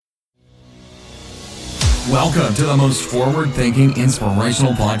Welcome to the most forward-thinking,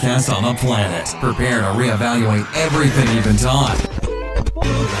 inspirational podcast on the planet. Prepare to reevaluate everything you've been taught.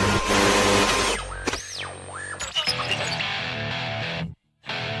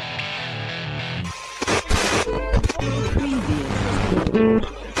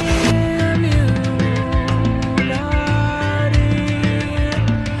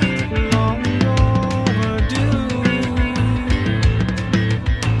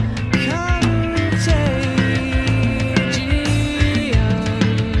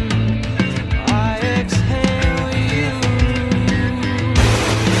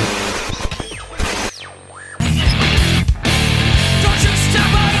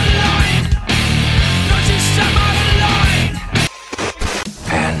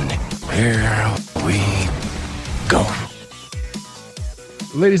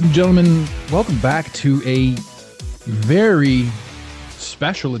 Ladies and gentlemen, welcome back to a very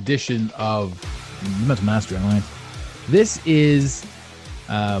special edition of the Mental Mastery Alliance. This is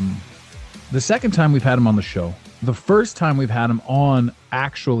the second time we've had him on the show. The first time we've had him on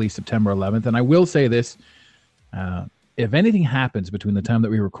actually September 11th. And I will say this, if anything happens between the time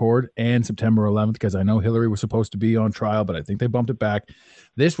that we record and September 11th, because I know Hillary was supposed to be on trial, but I think they bumped it back.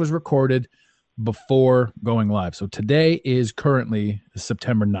 This was recorded before going live. So today is currently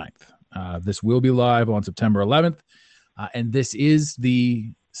September 9th. This will be live on September 11th. And this is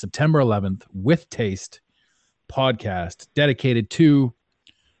the September 11th With Taste podcast dedicated to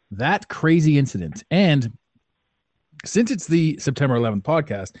that crazy incident. And since it's the September 11th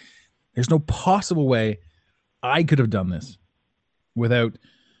podcast, there's no possible way I could have done this without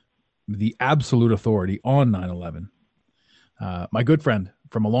the absolute authority on 9/11. My good friend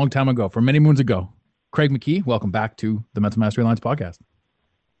from a long time ago, from many moons ago, Craig McKee, welcome back to the Mental Mastery Alliance podcast.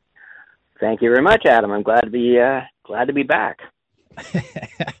 Thank you very much, Adam. I'm glad to be back.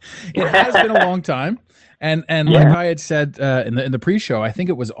 It has been a long time, and like I had said in the pre-show, I think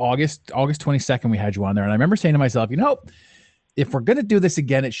it was August 22nd we had you on there, and I remember saying to myself, if we're going to do this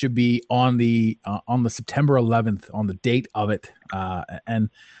again, it should be on the September 11th, on the date of it, and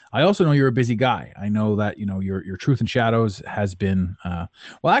I also know you're a busy guy. I know that, your Truth and Shadows has been,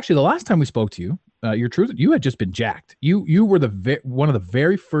 well, actually the last time we spoke to you, you had just been jacked. You were one of the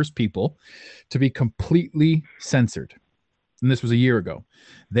very first people to be completely censored. And this was a year ago.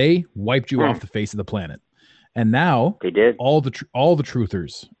 They wiped you off the face of the planet. And now they did. All the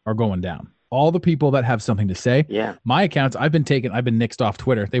truthers are going down. All the people that have something to say. Yeah. My accounts, I've been nixed off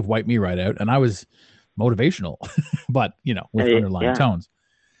Twitter. They've wiped me right out. And I was motivational, but with underlying tones.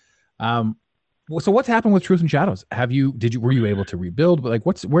 So what's happened with Truth and Shadows? Were you able to rebuild? But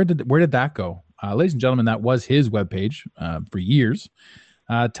where did that go? Ladies and gentlemen, that was his webpage for years.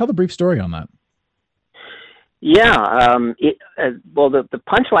 Tell the brief story on that. Yeah. The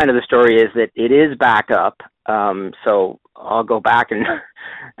punchline of the story is that it is back up. So I'll go back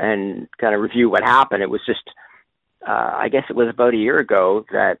and kind of review what happened. It was just, I guess it was about a year ago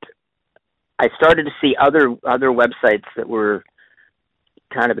that I started to see other websites that were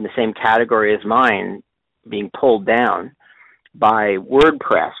kind of in the same category as mine being pulled down by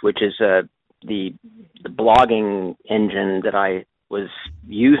WordPress, which is the blogging engine that I was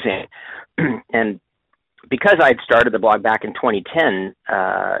using. And because I'd started the blog back in 2010,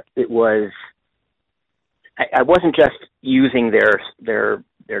 I wasn't just using their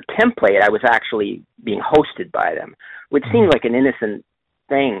template. I was actually being hosted by them, which seemed like an innocent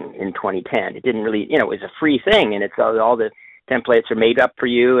thing in 2010. It didn't really, it was a free thing, and it's all the templates are made up for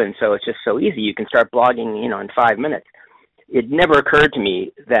you, and so it's just so easy. You can start blogging, in 5 minutes. It never occurred to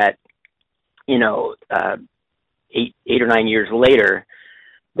me that, 8 or 9 years later,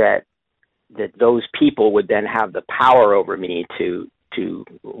 that those people would then have the power over me to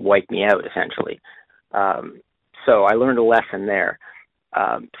wipe me out, essentially. So I learned a lesson there.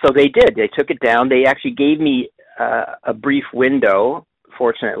 So they did. They took it down. They actually gave me a brief window,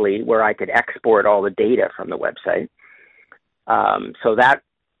 fortunately, where I could export all the data from the website. So that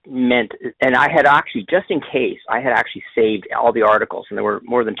meant, and I had actually, just in case, I had actually saved all the articles, and there were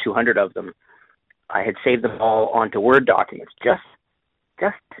more than 200 of them. I had saved them all onto Word documents, just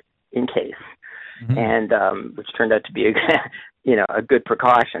in case, and which turned out to be a good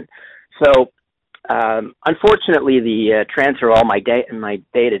precaution. So unfortunately, the transfer of all my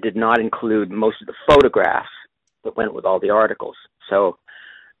data did not include most of the photographs that went with all the articles. So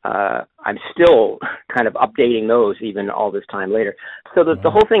I'm still kind of updating those even all this time later. So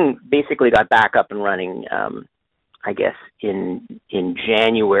the whole thing basically got back up and running, I guess, in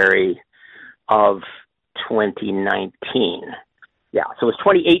January of 2019. Yeah, so it was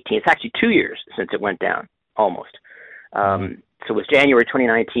 2018. It's actually 2 years since it went down, almost. so it was January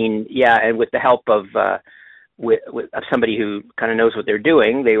 2019. Yeah, and with the help of of somebody who kind of knows what they're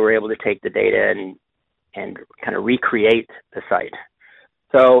doing, they were able to take the data and kind of recreate the site.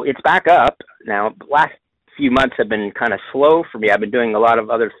 So it's back up now. The last few months have been kind of slow for me. I've been doing a lot of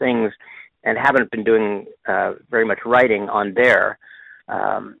other things and haven't been doing very much writing on there.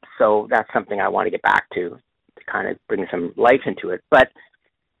 So that's something I want to get back to kind of bring some life into it. But,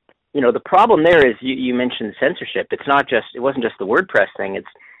 the problem there is you mentioned censorship. It wasn't just the WordPress thing. It's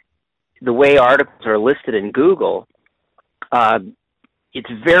the way articles are listed in Google. It's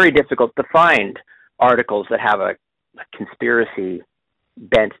very difficult to find articles that have a conspiracy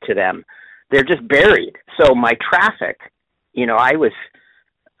bent to them. They're just buried. So my traffic, I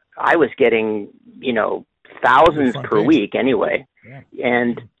was getting, thousands per week anyway. Yeah.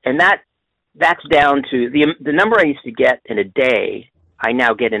 And that's down to the number I used to get in a day, I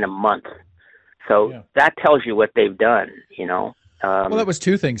now get in a month. So that tells you what they've done, Well, that was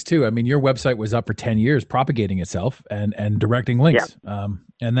two things too. I mean, your website was up for 10 years propagating itself and directing links. Yeah.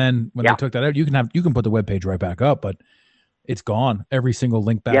 And then when they took that out, you can put the webpage right back up, but it's gone. Every single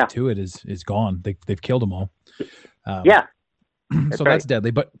link back to it is gone. They've killed them all. So that's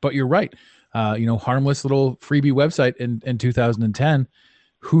deadly. But you're right. Harmless little freebie website in 2010.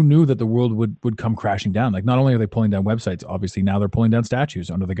 Who knew that the world would come crashing down? Like, not only are they pulling down websites, obviously now they're pulling down statues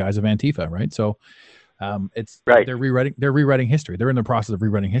under the guise of Antifa, right? So they're rewriting history. They're in the process of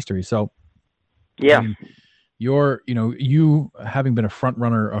rewriting history. So I mean, you having been a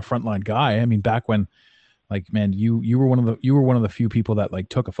frontline guy. I mean, back when, like, man, you were one of the few people that like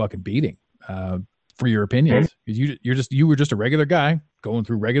took a fucking beating for your opinions. You were just a regular guy going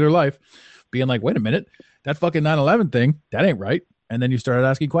through regular life, being like, wait a minute, that fucking 9/11 thing, that ain't right. And then you started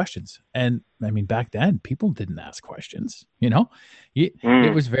asking questions. And I mean, back then people didn't ask questions,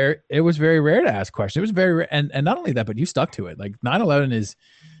 it was very rare to ask questions. It was very rare. And not only that, but you stuck to it. Like 9/11 is,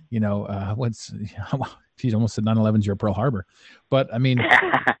 she's almost said 9/11's your Pearl Harbor. But I mean,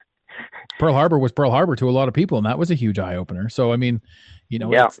 Pearl Harbor was Pearl Harbor to a lot of people. And that was a huge eye opener. So, I mean,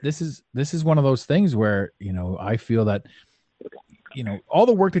 this is one of those things where, I feel that, all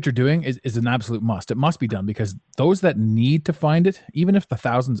the work that you're doing is an absolute must. It must be done because those that need to find it, even if the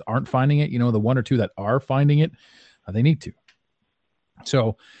thousands aren't finding it, the one or two that are finding it, they need to.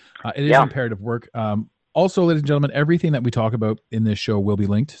 So it is imperative work. Also, ladies and gentlemen, everything that we talk about in this show will be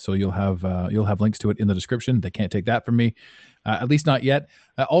linked. So you'll have links to it in the description. They can't take that from me, at least not yet.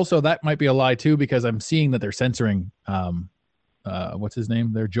 Also, that might be a lie too, because I'm seeing that they're censoring, what's his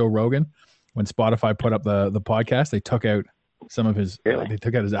name there? Joe Rogan. When Spotify put up the podcast, they took out some of his, they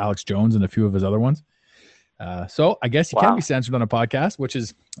took out his Alex Jones and a few of his other ones. So I guess you can be censored on a podcast, which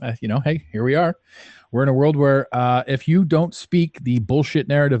is, hey, here we are. We're in a world where if you don't speak the bullshit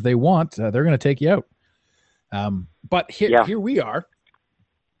narrative they want, they're going to take you out. But here we are.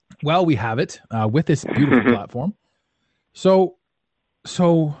 Well, we have it with this beautiful platform. So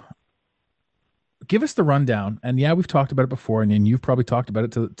give us the rundown. And we've talked about it before, and you've probably talked about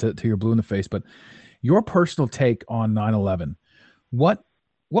it to your blue in the face, but your personal take on 9/11, what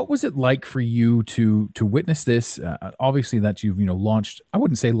was it like for you to witness this? Obviously that you've, launched, I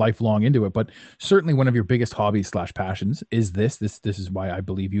wouldn't say lifelong into it, but certainly one of your biggest hobbies / passions is this is why I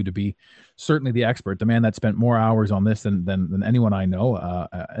believe you to be certainly the expert, the man that spent more hours on this than anyone I know,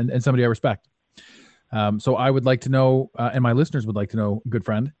 and somebody I respect. So I would like to know, and my listeners would like to know, good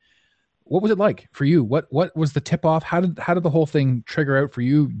friend, what was it like for you? What was the tip off? How did the whole thing trigger out for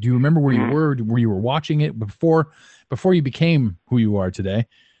you? Do you remember where you were watching it before you became who you are today?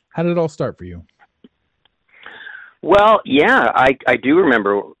 How did it all start for you? Well, I do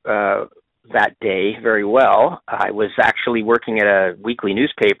remember that day very well. I was actually working at a weekly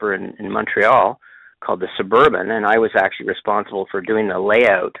newspaper in Montreal called The Suburban, and I was actually responsible for doing the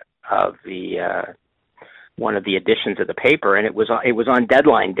layout of the one of the editions of the paper, and it was on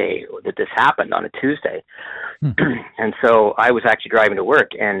deadline day that this happened on a Tuesday. And so I was actually driving to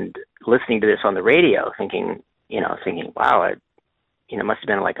work and listening to this on the radio, thinking, wow, it must have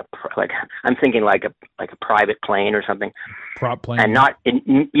been I'm thinking like a private plane or something. Prop plane. And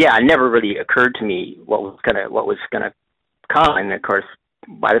it never really occurred to me what was gonna come. And of course,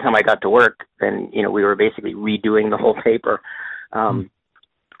 by the time I got to work, then we were basically redoing the whole paper.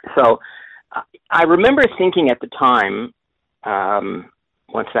 So I remember thinking at the time,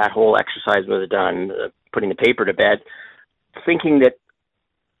 once that whole exercise was done, putting the paper to bed, thinking that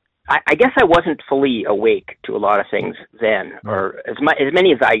I guess I wasn't fully awake to a lot of things then, or as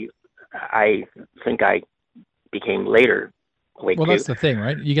many as I think I became later awake. Well, that's the thing,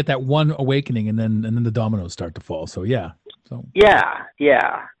 right? You get that one awakening, and then the dominoes start to fall. So yeah.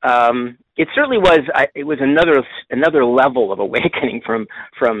 it certainly was. It was another level of awakening from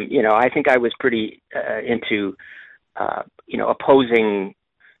I think I was pretty into opposing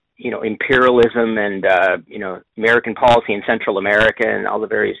imperialism and American policy in Central America and all the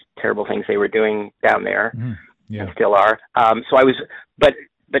various terrible things they were doing down there, and still are. So I was, but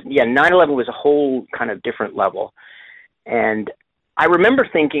yeah, 9/11 was a whole kind of different level, and I remember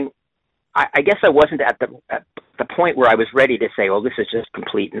thinking, I guess I wasn't at the point where I was ready to say, well, this is just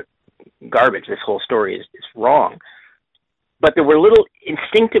complete garbage. This whole story is wrong. But there were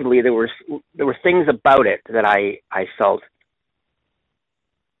instinctively, there were things about it that I felt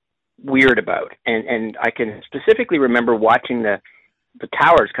weird about. And I can specifically remember watching the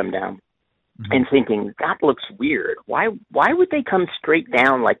towers come down and thinking, that looks weird. Why would they come straight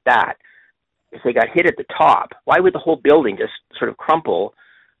down like that if they got hit at the top? Why would the whole building just sort of crumple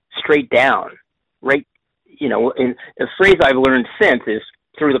straight down? Right? And a phrase I've learned since is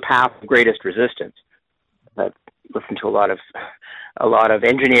through the path of greatest resistance. I've listened to a lot of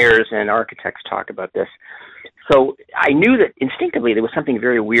engineers and architects talk about this. So I knew that instinctively there was something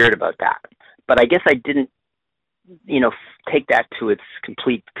very weird about that. But I guess I didn't, take that to its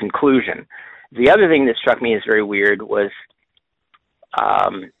complete conclusion. The other thing that struck me as very weird was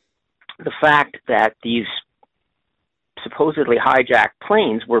the fact that these supposedly hijacked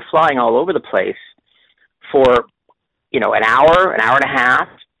planes were flying all over the place for, an hour and a half,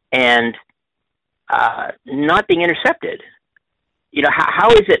 and not being intercepted. How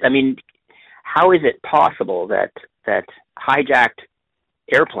is it? I mean, how is it possible that hijacked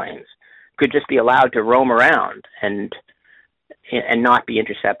airplanes could just be allowed to roam around and not be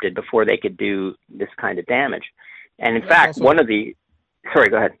intercepted before they could do this kind of damage? And in fact, sorry,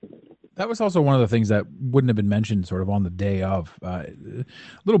 go ahead. That was also one of the things that wouldn't have been mentioned sort of on the day of.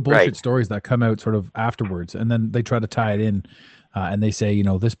 Little bullshit stories that come out sort of afterwards, and then they try to tie it in, and they say,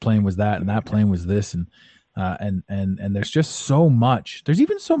 this plane was that, and that plane was this, and there's just so much. There's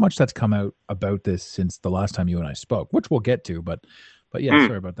even so much that's come out about this since the last time you and I spoke, which we'll get to. But yeah,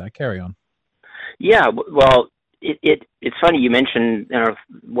 sorry about that. Carry on. Yeah, well, it's funny you mentioned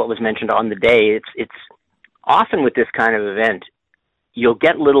what was mentioned on the day. It's often with this kind of event, you'll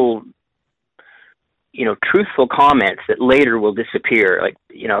get little truthful comments that later will disappear. Like,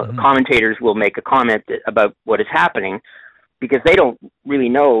 commentators will make a comment about what is happening because they don't really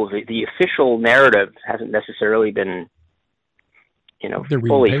know the official narrative hasn't necessarily been,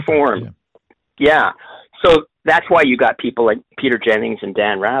 fully formed. Yeah. So that's why you got people like Peter Jennings and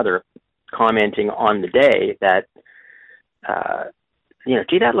Dan Rather commenting on the day that,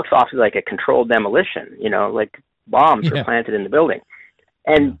 gee, that looks awfully like a controlled demolition, like bombs were planted in the building.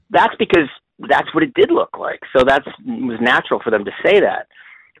 And that's because that's what it did look like. So it was natural for them to say that.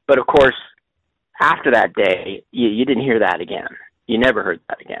 But of course, after that day, you didn't hear that again. You never heard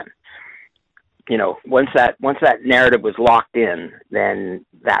that again. Once that narrative was locked in, then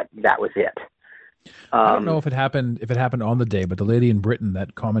that was it. I don't know if it happened on the day, but the lady in Britain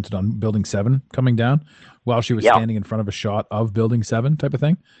that commented on Building 7 coming down while she was standing in front of a shot of Building 7 type of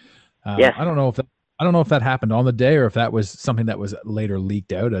thing. Yes. I don't know if that happened on the day or if that was something that was later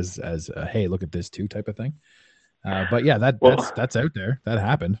leaked out as hey, look at this too type of thing. But yeah, that's out there. That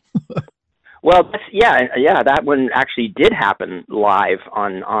happened. Well, that one actually did happen live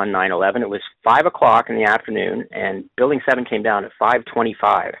on 9/11. It was 5:00 in the afternoon, and Building 7 came down at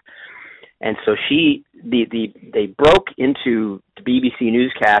 5:25. And so they broke into the BBC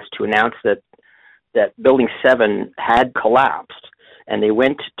newscast to announce that Building 7 had collapsed. And they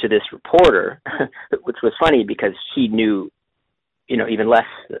went to this reporter, which was funny because she knew, even less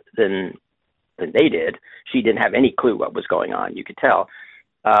than they did. She didn't have any clue what was going on. You could tell.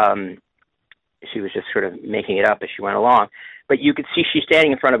 She was just sort of making it up as she went along. But you could see she's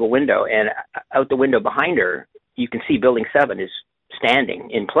standing in front of a window, and out the window behind her, you can see Building 7 is standing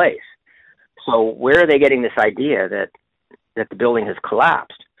in place. So where are they getting this idea that the building has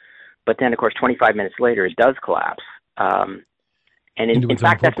collapsed? But then, of course, 25 minutes later, it does collapse. And in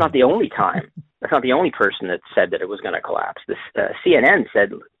fact, that's not the only time. That's not the only person that said that it was going to collapse. This CNN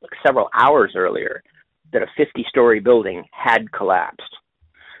said several hours earlier that a 50-story building had collapsed.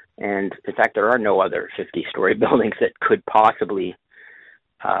 And in fact, there are no other 50-story buildings that could possibly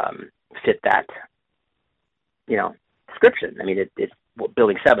fit that, description. I mean,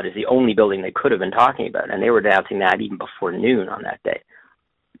 Building 7 is the only building they could have been talking about, and they were announcing that even before noon on that day.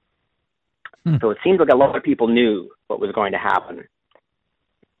 So it seems like a lot of people knew what was going to happen.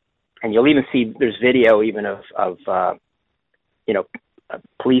 And you'll even see there's video even of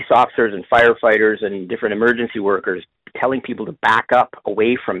police officers and firefighters and different emergency workers telling people to back up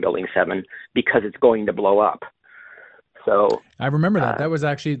away from Building 7 because it's going to blow up. So I remember that. That was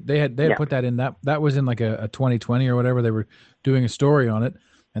actually they had put that in that was in like a 2020 or whatever. They were doing a story on it,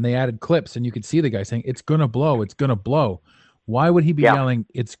 and they added clips, and you could see the guy saying, "It's gonna blow. It's gonna blow." Why would he be yelling,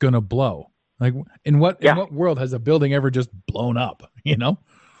 "It's gonna blow"? Like in what world has a building ever just blown up? You know.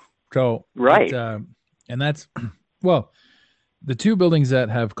 So right, and that's well, the two buildings that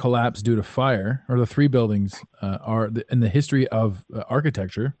have collapsed due to fire, or the three buildings in the history of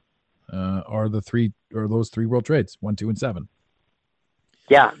architecture. Are those three World Trades, 1, 2, and 7?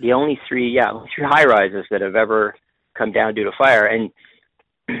 Yeah, the only three high rises that have ever come down due to fire, and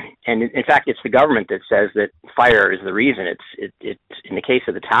in fact, it's the government that says that fire is the reason. It's in the case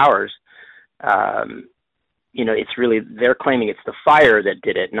of the towers, it's really they're claiming it's the fire that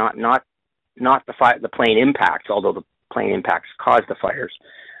did it, not the plane impacts, although the plane impacts caused the fires.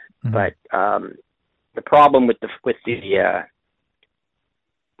 Mm-hmm. But the problem with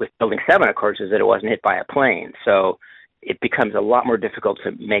Building 7, of course, is that it wasn't hit by a plane. So it becomes a lot more difficult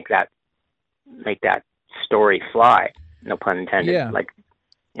to make that story fly. No pun intended. Yeah.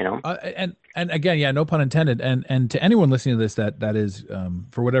 And again, no pun intended. And to anyone listening to this that is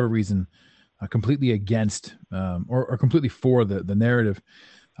for whatever reason completely against or completely for the narrative,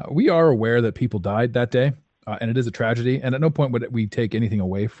 we are aware that people died that day, and it is a tragedy. And at no point would we take anything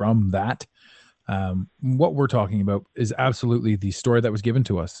away from that. What we're talking about is absolutely the story that was given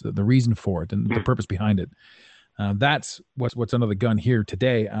to us, the reason for it, and the purpose behind it. That's what's under the gun here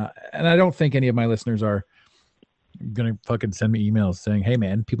today. And I don't think any of my listeners are going to fucking send me emails saying, "Hey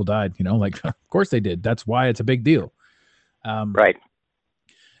man, people died." Of course they did. That's why it's a big deal. Right.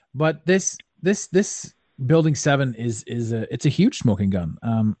 But this Building 7 it's a huge smoking gun.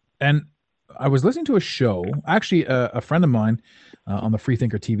 And I was listening to a show, actually a friend of mine on the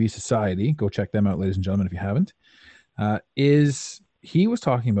Freethinker TV Society, go check them out, ladies and gentlemen, if you haven't, he was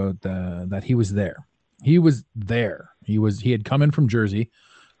talking about that he was there. He was there. He had come in from Jersey,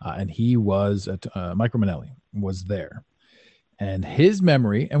 and he was at Mike Romanelli was there. And his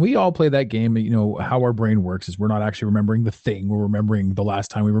memory, and we all play that game, how our brain works is we're not actually remembering the thing. We're remembering the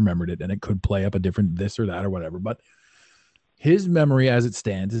last time we remembered it, and it could play up a different this or that or whatever. But his memory as it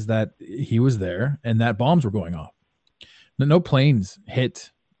stands is that he was there and that bombs were going off. No planes hit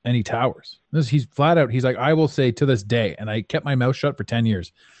any towers. He's flat out. He's like, I will say to this day, and I kept my mouth shut for 10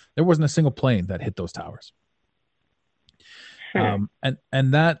 years. There wasn't a single plane that hit those towers. And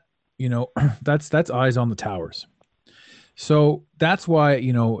that, that's eyes on the towers. So that's why,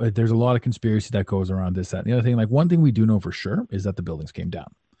 there's a lot of conspiracy that goes around this, that, and the other thing. Like one thing we do know for sure is that the buildings came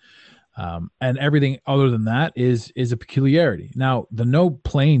down. And everything other than that is a peculiarity. Now, the no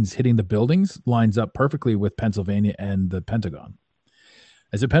planes hitting the buildings lines up perfectly with Pennsylvania and the Pentagon.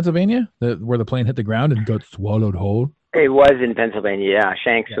 Is it Pennsylvania where the plane hit the ground and got swallowed whole? It was in Pennsylvania,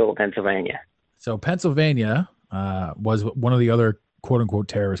 Shanksville, Pennsylvania. So Pennsylvania was one of the other quote-unquote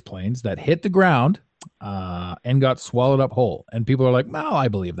terrorist planes that hit the ground and got swallowed up whole. And people are like, no, I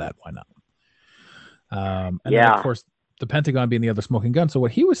believe that. Why not? And then, of course, the Pentagon being the other smoking gun. So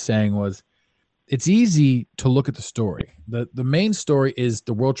what he was saying was, it's easy to look at the story. The main story is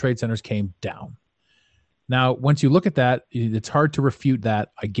the World Trade Centers came down. Now, once you look at that, it's hard to refute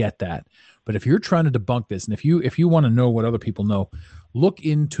that. I get that. But if you're trying to debunk this, and if you want to know what other people know, look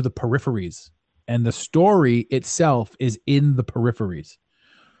into the peripheries. And the story itself is in the peripheries.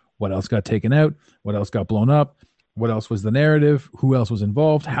 What else got taken out? What else got blown up? What else was the narrative? Who else was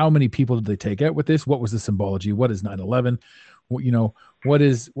involved? How many people did they take out with this? What was the symbology? What is 9/11? What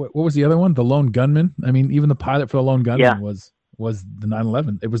was the other one? The lone gunman. I mean, even the pilot for the lone gunman was the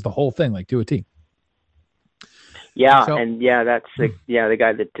 9/11. It was the whole thing, like to a T. Yeah, so, that's the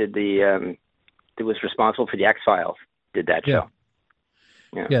guy that did that was responsible for the X-Files did that show.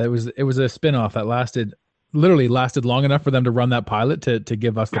 Yeah, it was a spin-off that lasted long enough for them to run that pilot to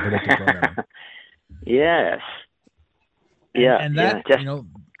give us the predictive programming. Yes. And that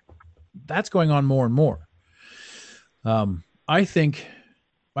that's going on more and more. I think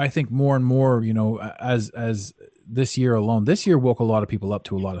more and more, as this year alone, this year woke a lot of people up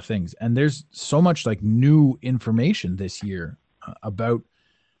to a lot of things. And there's so much like new information this year about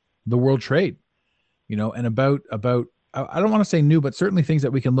the World Trade, and about, I don't want to say new, but certainly things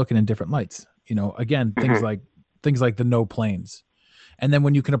that we can look in different lights, again, things like the no planes. And then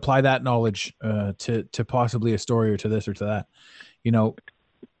when you can apply that knowledge to possibly a story or to this or to that,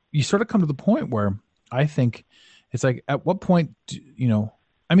 you sort of come to the point where I think it's like, at what point,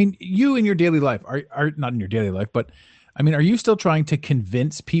 I mean, you in your daily life are not in your daily life, but I mean, are you still trying to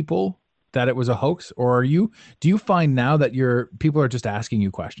convince people that it was a hoax, or do you find now that people are just asking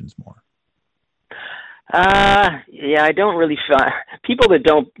you questions more? Yeah, I don't really people that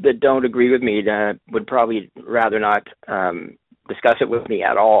don't agree with me would probably rather not discuss it with me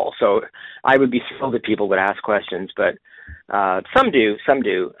at all. So I would be thrilled if people would ask questions, but some do.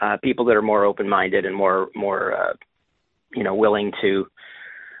 People that are more open-minded and more willing to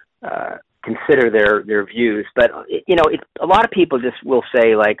consider their views. But a lot of people just will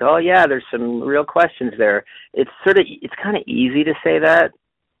say like, oh yeah, there's some real questions there. It's kind of easy to say that.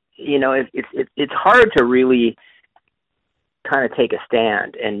 It's hard to really kind of take a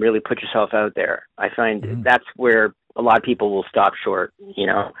stand and really put yourself out there. I find that's where a lot of people will stop short. They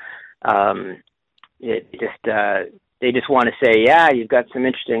just want to say, yeah, you've got some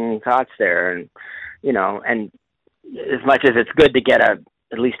interesting thoughts there, and and as much as it's good to get at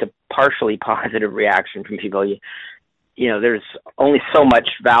least a partially positive reaction from people, there's only so much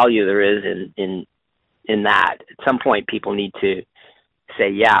value there is in that. At some point, people need to say,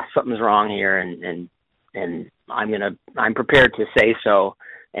 yeah, something's wrong here, and I'm prepared to say so,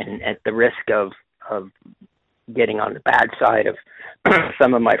 and at the risk of getting on the bad side of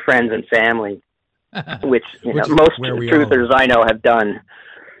some of my friends and family, which most truthers I know have done.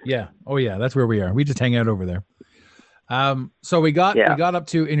 Yeah. Oh yeah, that's where we are. We just hang out over there. So we got up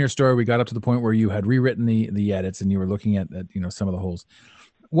to, in your story, we got up to the point where you had rewritten the edits and you were looking at some of the holes.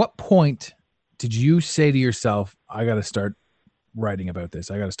 What point did you say to yourself, I got to start writing about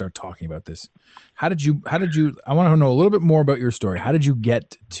this? I got to start talking about this. How did you, I want to know a little bit more about your story. How did you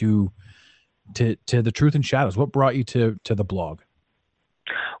get to the Truth in Shadows? What brought you to the blog?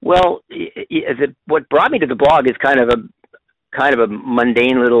 Well, what brought me to the blog is kind of a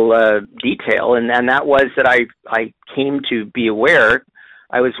mundane little detail, and that was that I came to be aware.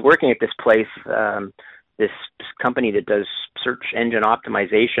 I was working at this place, this company that does search engine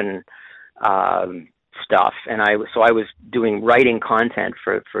optimization stuff, and I was doing writing content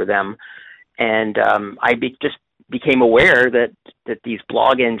for them, and I just became aware that these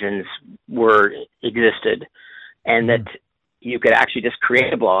blog engines existed, and that you could actually just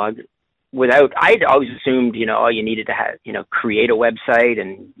create a blog without. I'd always assumed you needed to have create a website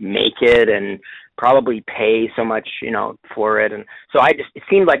and make it and probably pay so much for it, and so it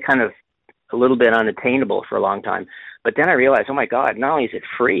seemed like kind of a little bit unattainable for a long time. But then I realized, oh my God, not only is it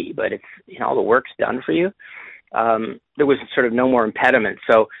free, but it's all the work's done for you. There was sort of no more impediment.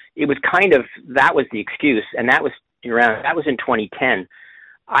 So it was that was the excuse. And that was in 2010.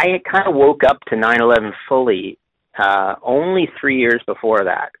 I had kind of woke up to 9/11 fully, only 3 years before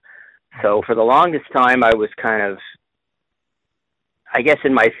that. So for the longest time, I was kind of, I guess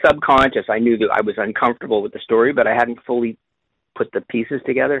in my subconscious, I knew that I was uncomfortable with the story, but I hadn't fully put the pieces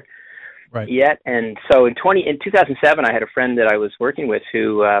together. Right. Yet. And so in 2007, I had a friend that I was working with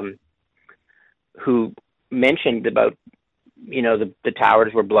who mentioned about, the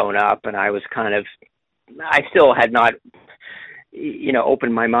towers were blown up, and I still had not,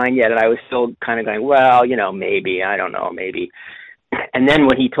 opened my mind yet. And I was still kind of going, well, maybe, I don't know, maybe. And then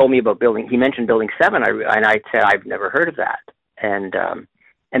when he told me about he mentioned Building 7, I said, I've never heard of that. And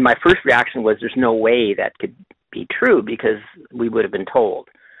my first reaction was, there's no way that could be true, because we would have been told.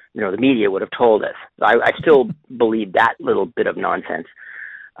 The media would have told us. I still believe that little bit of nonsense.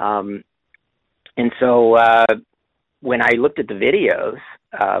 And so when I looked at the videos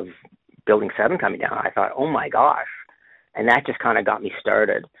of Building 7 coming down, I thought, oh my gosh. And that just kind of got me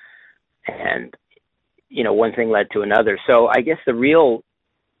started. And, one thing led to another. So I guess the real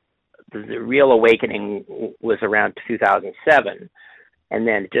awakening was around 2007. And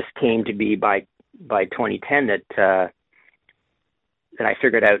then it just came to be by 2010 that I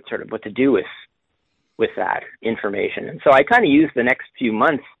figured out sort of what to do with that information. And so I kind of used the next few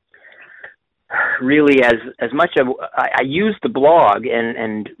months really as much of, I used the blog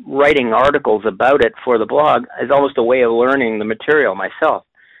and writing articles about it for the blog as almost a way of learning the material myself.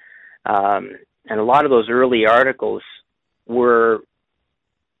 And a lot of those early articles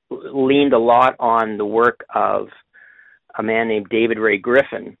leaned a lot on the work of a man named David Ray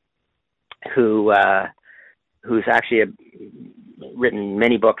Griffin, who's actually written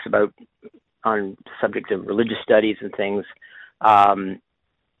many books on subjects of religious studies and things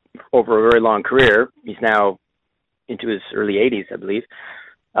over a very long career. He's now into his early 80s, I believe.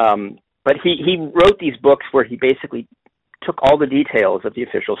 But he wrote these books where he basically took all the details of the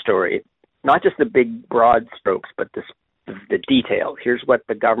official story, not just the big broad strokes, but the details. Here's what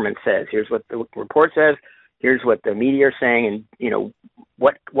the government says. Here's what the report says. Here's what the media are saying, and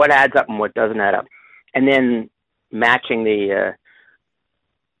what adds up and what doesn't add up, and then matching the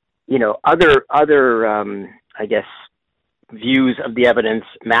other I guess views of the evidence,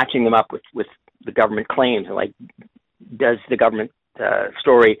 matching them up with the government claims, and like, does the government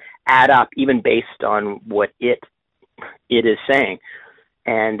story add up, even based on what it is saying.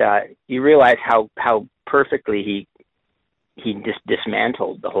 And you realize how perfectly he just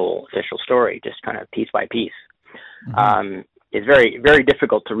dismantled the whole official story, just kind of piece by piece. Mm-hmm. It's very, very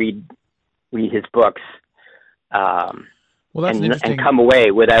difficult to read his books, and come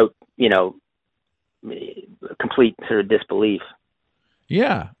away without, complete sort of disbelief.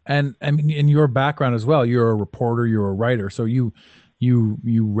 Yeah, and I mean, in your background as well, you're a reporter, you're a writer, so you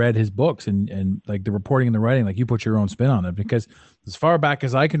read his books and like the reporting and the writing, like you put your own spin on it, because as far back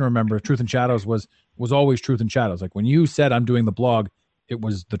as I can remember, Truth and Shadows was always Truth and Shadows. Like when you said I'm doing the blog, it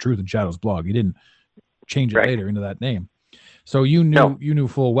was the Truth and Shadows blog. You didn't change it later into that name. So you knew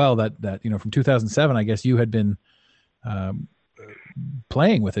full well that from 2007, I guess you had been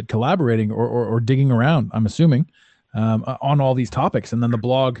playing with it, collaborating or digging around, I'm assuming, on all these topics. And then the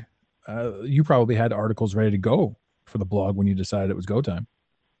blog, you probably had articles ready to go for the blog when you decided it was go time.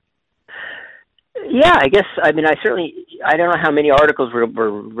 Yeah, I guess. I mean, I don't know how many articles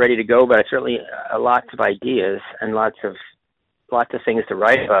were ready to go, but I certainly lots of ideas and lots of things to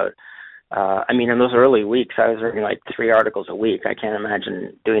write about. I mean, in those early weeks, I was writing like 3 articles a week. I can't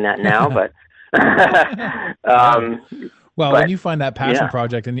imagine doing that now, but well, when you find that passion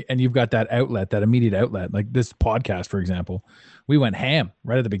project and you've got that outlet, that immediate outlet, like this podcast, for example, we went ham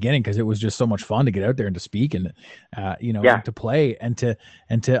right at the beginning because it was just so much fun to get out there and to speak and to play and to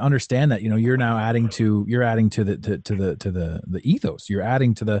understand that you're now adding to the ethos. You're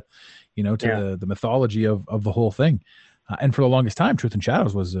adding to the the mythology of the whole thing. And for the longest time, Truth and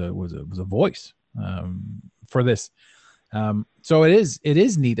Shadows was a voice for this. So it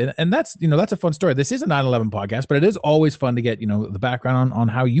is neat, and that's that's a fun story. This is a 9/11 podcast, but it is always fun to get the background on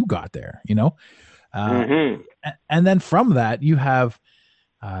how you got there. Mm-hmm. And then from that you have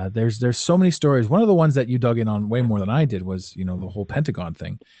there's so many stories. One of the ones that you dug in on way more than I did was the whole Pentagon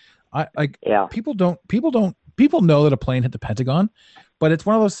thing. People know that a plane hit the Pentagon, but it's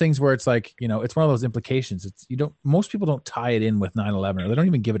one of those things where it's like it's one of those implications. It's most people don't tie it in with 9/11, or they don't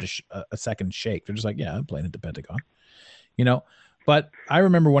even give it a second shake. They're just like, yeah, a plane hit the Pentagon. But I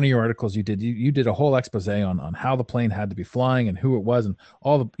remember one of your articles you did. You did a whole expose on how the plane had to be flying and who it was, and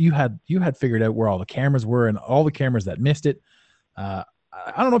you had figured out where all the cameras were and all the cameras that missed it. I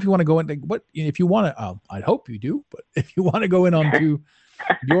don't know if you want to go into what if you want to. I'd hope you do, but if you want to go in on to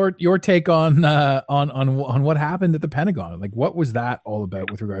your take on what happened at the Pentagon, like what was that all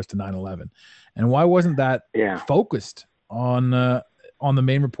about with regards to 9/11, and why wasn't that focused on the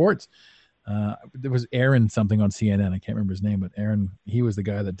main reports? There was Aaron something on CNN. I can't remember his name, but Aaron, he was the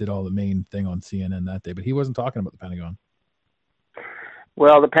guy that did all the main thing on CNN that day, but he wasn't talking about the Pentagon.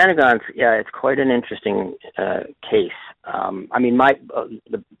 Well, the Pentagon's, it's quite an interesting case. I mean,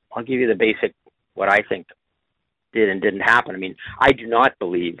 I'll give you the basic, what I think did and didn't happen. I mean, I do not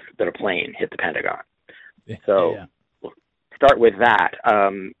believe that a plane hit the Pentagon. So we'll start with that.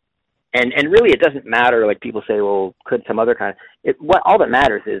 And really, it doesn't matter. Like people say, well, could some other kind of all that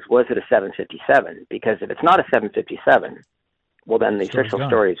matters is, was it a 757? Because if it's not a 757, well, then the official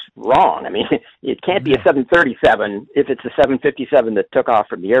story is wrong. I mean, it can't be a 737 if it's a 757 that took off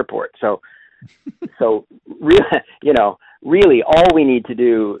from the airport. So really, all we need to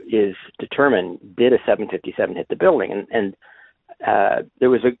do is determine, did a 757 hit the building? And there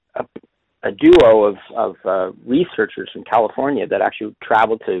was a duo of researchers from California that actually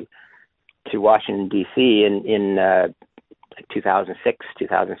traveled to Washington, D.C. in 2006,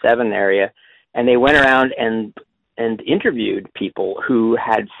 2007 area, and they went around and interviewed people who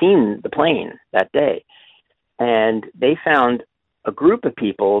had seen the plane that day. And they found a group of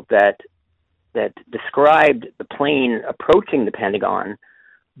people that described the plane approaching the Pentagon,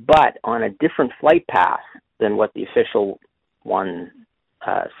 but on a different flight path than what the official one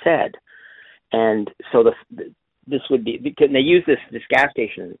said. And so this would be, because they used this gas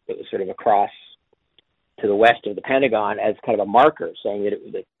station that was sort of across to the west of the Pentagon as kind of a marker, saying that it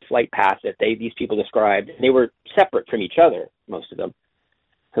was a flight path that these people described. They were separate from each other, most of them,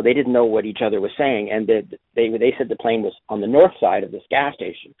 so they didn't know what each other was saying. And they said the plane was on the north side of this gas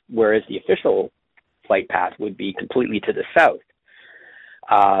station, whereas the official flight path would be completely to the south.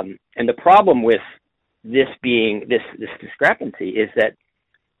 And the problem with this being this discrepancy is that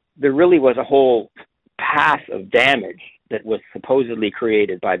there really was a whole path of damage that was supposedly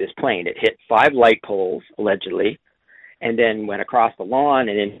created by this plane. It hit 5 light poles, allegedly, and then went across the lawn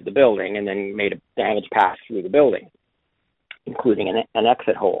and into the building, and then made a damage path through the building, including an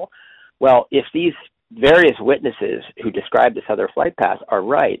exit hole. Well, if these various witnesses who described this other flight path are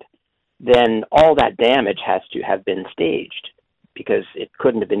right, then all that damage has to have been staged, because it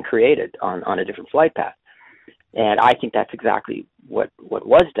couldn't have been created on a different flight path. And I think that's exactly what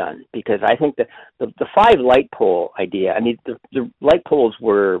was done, because I think that the 5 light pole idea, I mean, the light poles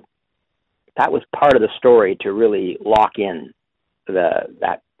that was part of the story to really lock in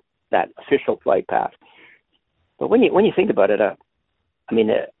that official flight path. But when you think about it,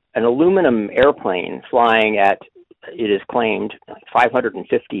 an aluminum airplane flying at, it is claimed,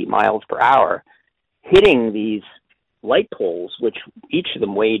 550 miles per hour, hitting these light poles, which each of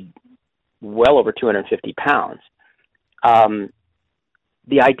them weighed well over 250 pounds.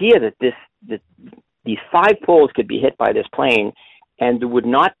 The idea that these 5 poles could be hit by this plane and there would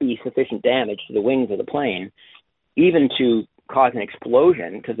not be sufficient damage to the wings of the plane, even to cause an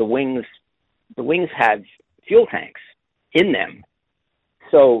explosion, because the wings have fuel tanks in them.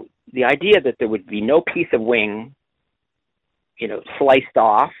 So the idea that there would be no piece of wing, sliced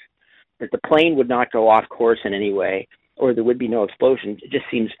off, that the plane would not go off course in any way, or there would be no explosion, it just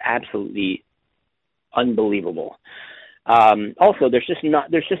seems absolutely unbelievable. Also, there's just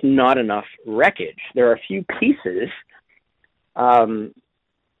not enough wreckage. There are a few pieces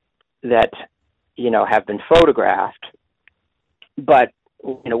that have been photographed, but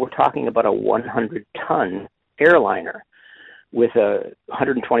we're talking about a 100-ton airliner with a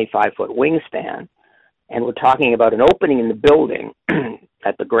 125-foot wingspan, and we're talking about an opening in the building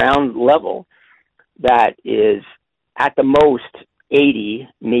at the ground level that is at the most 80,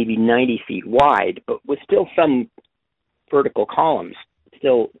 maybe 90 feet wide, but with still some vertical columns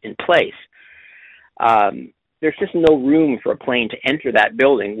still in place. There's just no room for a plane to enter that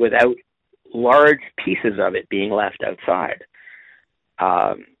building without large pieces of it being left outside.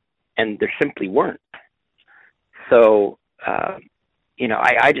 And there simply weren't. So,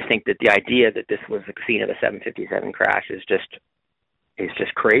 I just think that the idea that this was the scene of a 757 crash is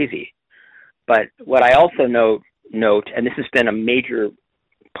just crazy. But what I also note, and this has been a major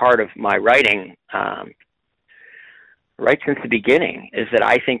part of my writing right since the beginning, is that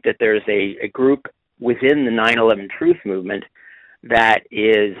I think that there's a group within the 9/11 truth movement that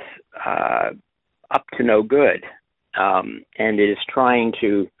is up to no good, and is trying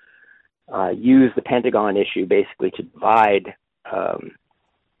to use the Pentagon issue basically to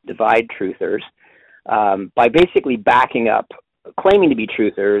divide truthers by basically backing up, claiming to be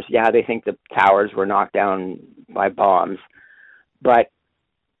truthers. Yeah, they think the towers were knocked down by bombs, but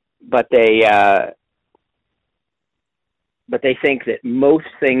they think that most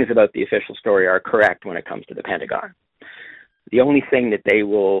things about the official story are correct when it comes to the Pentagon. The only thing that they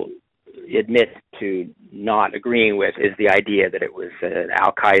will admit to not agreeing with is the idea that it was an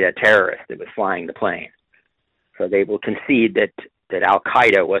Al-Qaeda terrorist that was flying the plane. So they will concede that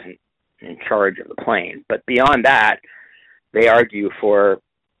Al-Qaeda wasn't in charge of the plane. But beyond that, they argue for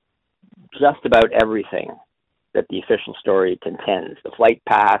just about everything that the official story contends. The flight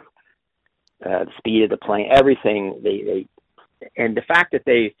path, the speed of the plane, everything. And the fact that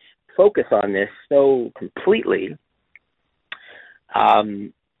they focus on this so completely,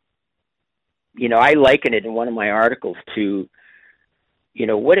 I liken it in one of my articles to,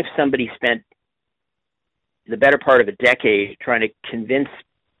 what if somebody spent the better part of a decade trying to convince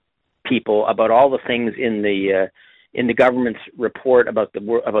people about all the things in the government's report about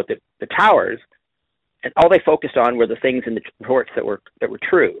the towers, and all they focused on were the things in the reports that were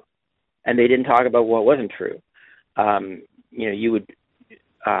true, and they didn't talk about what wasn't true. You would,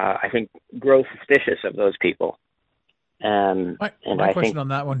 I think, grow suspicious of those people. My question on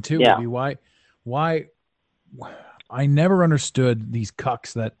that one too would be why I never understood these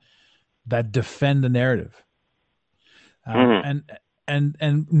cucks that defend the narrative, and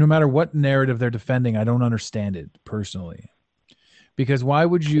no matter what narrative they're defending, I don't understand it personally, because why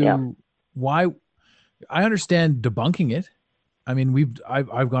would you? Yeah. Why? I understand debunking it. I mean,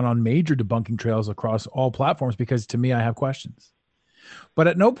 I've gone on major debunking trails across all platforms because to me I have questions, but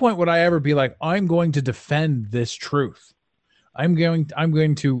at no point would I ever be like, I'm going to defend this truth. I'm going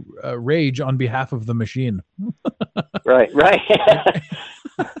to rage on behalf of the machine. Right.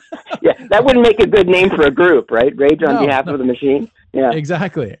 Yeah, that wouldn't make a good name for a group, right? Rage on behalf of the machine. Yeah,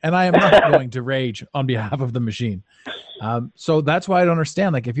 exactly. And I am not going to rage on behalf of the machine. So that's why I don't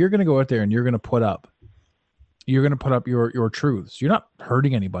understand. Like, if you're going to go out there and you're going to put up your truths, you're not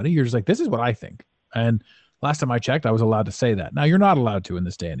hurting anybody. You're just like, this is what I think. And last time I checked, I was allowed to say that. Now you're not allowed to in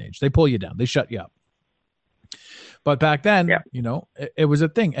this day and age. They pull you down. They shut you up. But back then, it was a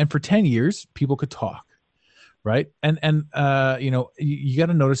thing. And for 10 years, people could talk, right? And you got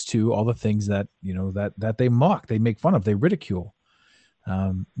to notice too, all the things that, that they mock, they make fun of, they ridicule.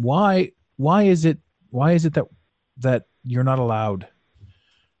 Why is it that you're not allowed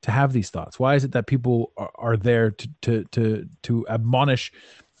to have these thoughts? Why is it that people are there to admonish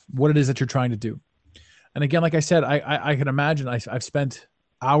what it is that you're trying to do? And again, like I said, I can imagine I've spent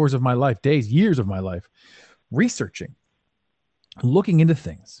hours of my life, days, years of my life researching, looking into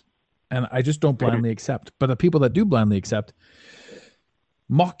things. And I just don't blindly accept. But the people that do blindly accept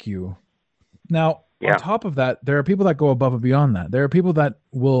mock you. Now, on top of that, there are people that go above and beyond that. There are people that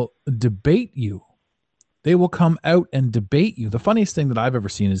will debate you. They will come out and debate you. The funniest thing that I've ever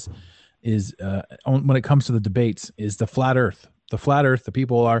seen is when it comes to the debates is the flat earth. The flat earth, the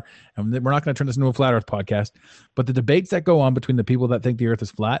people are, and we're not going to turn this into a flat earth podcast, but the debates that go on between the people that think the earth is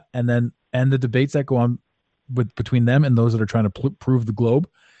flat and the debates that go on between them and those that are trying to prove the globe,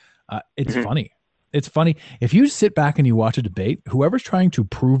 it's funny. It's funny. If you sit back and you watch a debate, whoever's trying to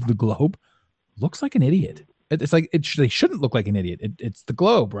prove the globe looks like an idiot. It's like they shouldn't look like an idiot. It's the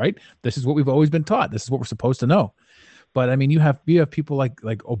globe, right? This is what we've always been taught. This is what we're supposed to know. But I mean, you have people like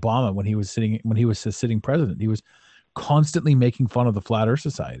Obama when he was sitting president. He was constantly making fun of the Flat Earth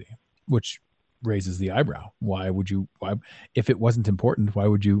Society, which raises the eyebrow. Why, if it wasn't important, why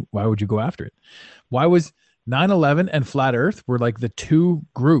would you go after it? Why was 9/11 and Flat Earth were like the two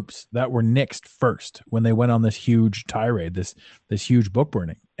groups that were nixed first when they went on this huge tirade, this huge book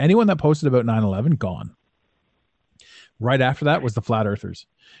burning. Anyone that posted about 9/11, gone. Right after that was the Flat Earthers.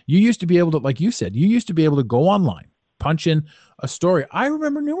 You used to be able to, like you said, go online, punch in a story. I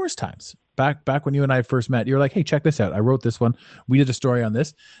remember numerous times back when you and I first met, you were like, hey, check this out. I wrote this one. We did a story on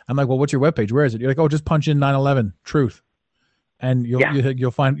this. I'm like, well, what's your webpage? Where is it? You're like, oh, just punch in 9/11 truth. And you'll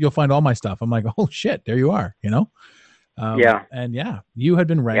find all my stuff. I'm like, oh shit, there you are, you know? And you had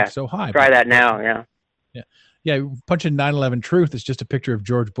been ranked so high. Try that now. Yeah. Punch in 9/11 truth. It's just a picture of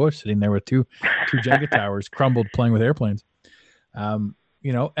George Bush sitting there with two Jenga towers crumbled playing with airplanes.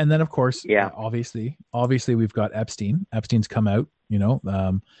 You know, and then of course, obviously we've got Epstein. Epstein's come out, you know,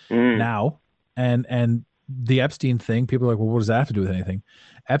 now, and the Epstein thing, people are like, well, what does that have to do with anything?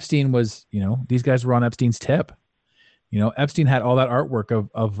 Epstein was, you know, these guys were on Epstein's tip. You know, Epstein had all that artwork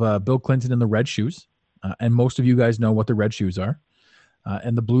of Bill Clinton in the red shoes. And most of you guys know what the red shoes are.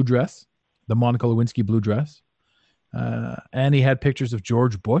 And the blue dress, the Monica Lewinsky blue dress. And he had pictures of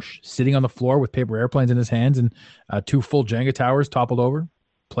George Bush sitting on the floor with paper airplanes in his hands and two full Jenga towers toppled over,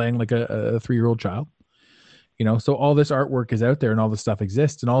 playing like a 3-year-old child. You know, so all this artwork is out there and all this stuff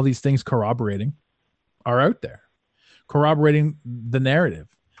exists and all these things corroborating are out there, corroborating the narrative.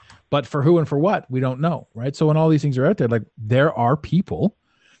 But for who and for what, we don't know, right? So when all these things are out there, like there are people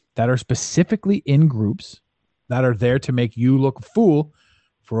that are specifically in groups that are there to make you look a fool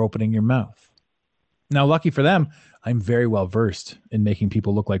for opening your mouth. Now, lucky for them, I'm very well versed in making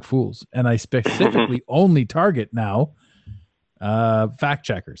people look like fools. And I specifically only target now fact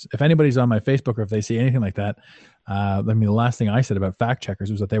checkers. If anybody's on my Facebook or if they see anything like that, I mean, the last thing I said about fact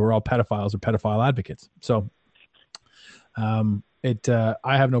checkers was that they were all pedophiles or pedophile advocates. So I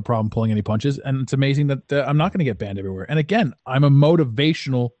have no problem pulling any punches. And it's amazing that I'm not going to get banned everywhere. And again, I'm a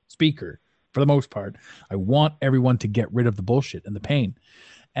motivational speaker for the most part. I want everyone to get rid of the bullshit and the pain.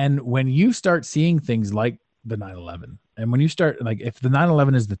 And when you start seeing things like the 9/11, and when you start, like, if the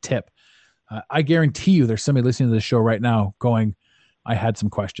 9/11 is the tip, I guarantee you there's somebody listening to this show right now going, I had some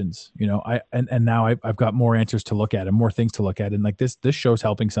questions, you know, and now I've got more answers to look at and more things to look at. And like this show's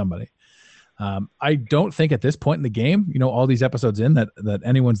helping somebody. I don't think at this point in the game, you know, all these episodes in that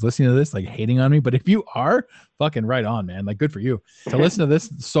anyone's listening to this, like hating on me, but if you are, fucking right on, man, like good for you to listen to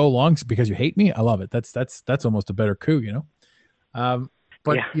this so long because you hate me. I love it. That's almost a better coup, you know?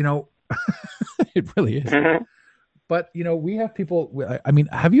 You know, it really is. But, you know, we have people, I mean,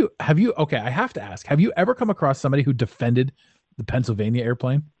 have you, okay, I have to ask, have you ever come across somebody who defended the Pennsylvania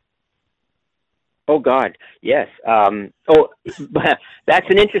airplane? Oh God, yes. That's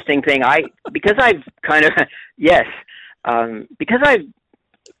an interesting thing. Because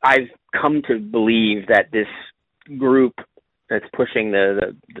I've come to believe that this group that's pushing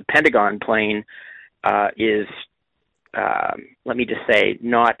the Pentagon plane is, let me just say,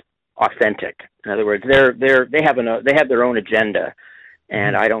 not authentic. In other words, they have their own agenda,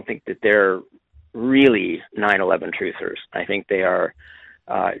 and I don't think that they're really 9/11 truthers. I think they are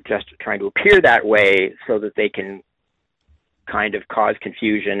just trying to appear that way so that they can kind of cause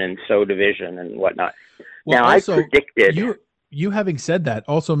confusion and sow division and whatnot. Well, now, also, I predicted... You having said that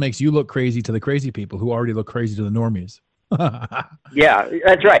also makes you look crazy to the crazy people who already look crazy to the normies. Yeah,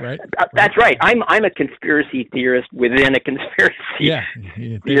 that's right. That's right. I'm a conspiracy theorist within a conspiracy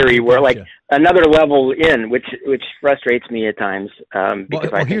theory where, like, another level in, which frustrates me at times.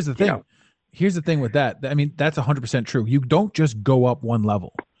 Because here's the thing. You know, here's the thing with that. I mean, that's 100% true. You don't just go up one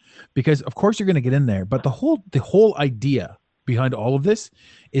level because, of course, you're going to get in there. But the whole idea behind all of this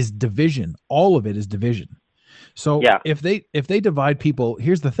is division. All of it is division. So if they divide people,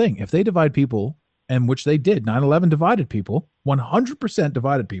 here's the thing. If they divide people and which they did. 9/11 divided people, 100%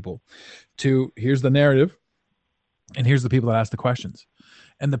 divided people to here's the narrative and here's the people that asked the questions.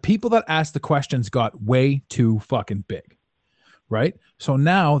 And the people that asked the questions got way too fucking big, right? So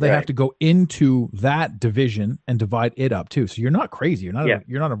now they have to go into that division and divide it up too. So you're not crazy. You're not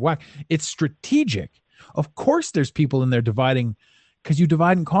you're not a whack. It's strategic. Of course there's people in there dividing, because you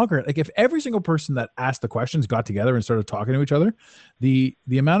divide and conquer. Like if every single person that asked the questions got together and started talking to each other, the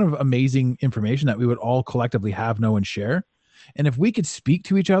amount of amazing information that we would all collectively have, know, and share. And if we could speak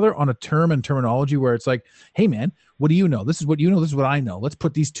to each other on a term and terminology where it's like, hey man, what do you know? This is what you know. This is what I know. Let's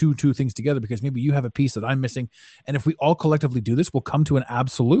put these two things together because maybe you have a piece that I'm missing. And if we all collectively do this, we'll come to an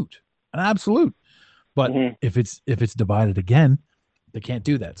absolute. But if it's divided again, they can't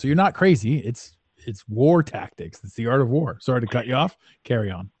do that. So you're not crazy. It's war tactics. It's the art of war. Sorry to cut you off.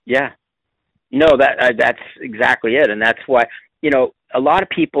 Carry on. Yeah. No, that's exactly it. And that's why, a lot of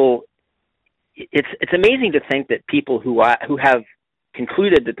people, it's amazing to think that people who have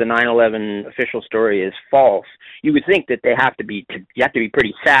concluded that the 9/11 official story is false, you would think that you have to be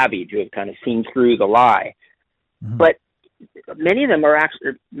pretty savvy to have kind of seen through the lie. Mm-hmm. But many of them are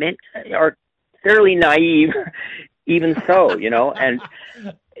fairly naive, even so, and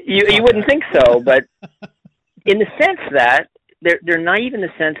you wouldn't think so, but in the sense that they're naive in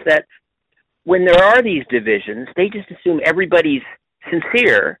the sense that when there are these divisions, they just assume everybody's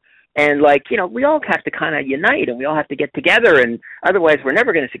sincere and we all have to kind of unite and we all have to get together, and otherwise we're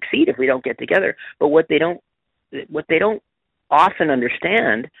never going to succeed if we don't get together. But what they don't often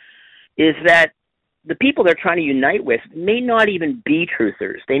understand is that the people they're trying to unite with may not even be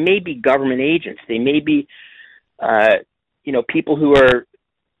truthers. They may be government agents. They may be people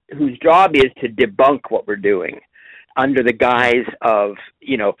whose job is to debunk what we're doing under the guise of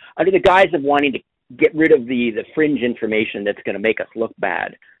wanting to get rid of the fringe information that's going to make us look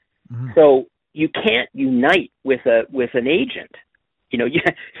bad. Mm-hmm. So you can't unite with an agent.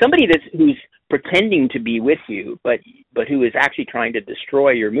 Somebody who's pretending to be with you, but who is actually trying to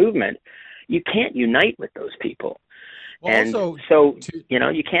destroy your movement. You can't unite with those people. Well, and also,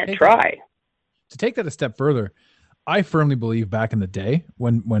 you can't try. To take that a step further, I firmly believe back in the day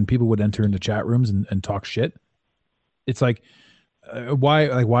when people would enter into chat rooms and talk shit, it's like,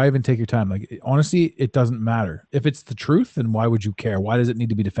 why even take your time? Like, honestly, it doesn't matter. If it's the truth, then why would you care? Why does it need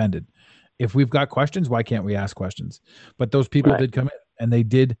to be defended? If we've got questions, why can't we ask questions? But those people did come in and they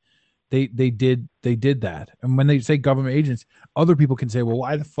did that. And when they say government agents, other people can say, well,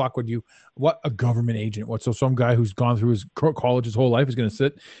 why the fuck would you, what a government agent? What? So some guy who's gone through his college his whole life is going to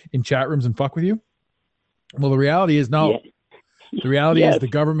sit in chat rooms and fuck with you? Well, the reality is no. Yeah. The reality is the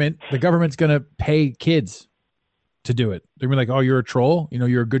government's going to pay kids to do it. They're gonna be like, oh, you're a troll.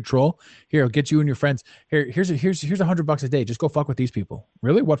 You're a good troll. Here, I'll get you and your friends. Here's $100 a day. Just go fuck with these people.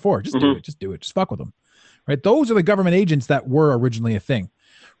 Really? What for? Just do it. Just do it. Just fuck with them. Right? Those are the government agents that were originally a thing.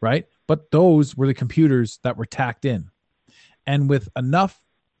 Right? But those were the computers that were tacked in. And with enough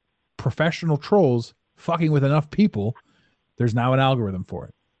professional trolls fucking with enough people, there's now an algorithm for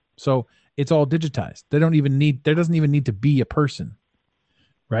it. So it's all digitized. There doesn't even need to be a person.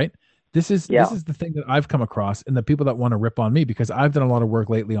 Right? This is the thing that I've come across, and the people that want to rip on me, because I've done a lot of work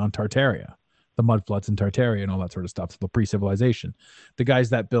lately on Tartaria, the mud floods in Tartaria and all that sort of stuff, so the pre-civilization. The guys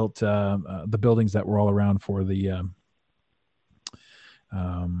that built the buildings that were all around for the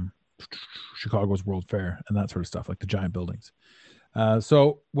Chicago's World Fair and that sort of stuff, like the giant buildings.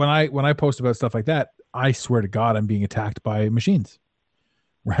 So when I post about stuff like that, I swear to God, I'm being attacked by machines.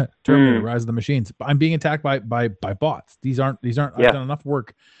 Terminator, Rise of the Machines. I'm being attacked by bots. These aren't. I've done enough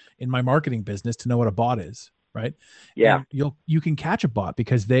work in my marketing business to know what a bot is, right? Yeah. And you can catch a bot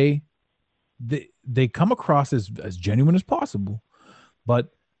because they come across as genuine as possible,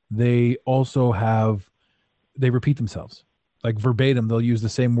 but they also they repeat themselves. Like verbatim, they'll use the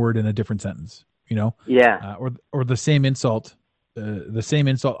same word in a different sentence, Yeah. Or the same insult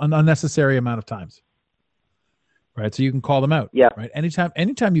an unnecessary amount of times. Right. So you can call them out. Yeah. Right.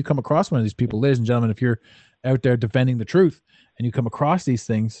 Anytime you come across one of these people, ladies and gentlemen, if you're out there defending the truth and you come across these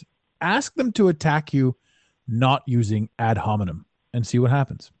things, ask them to attack you not using ad hominem and see what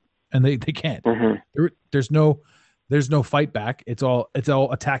happens. And they can't. Mm-hmm. There's no fight back. It's all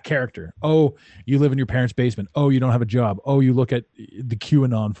attack character. Oh, you live in your parents' basement. Oh, you don't have a job. Oh, you look at the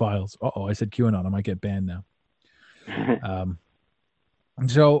QAnon files. I said QAnon. I might get banned now.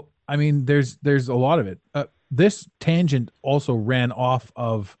 So I mean, there's a lot of it. This tangent also ran off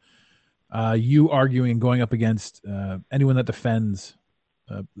of you arguing and going up against anyone that defends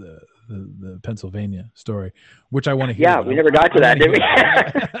the Pennsylvania story, which I want to hear. Yeah, we never got to that, did we?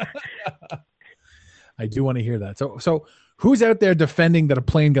 I do want to hear that. So Who's out there defending that a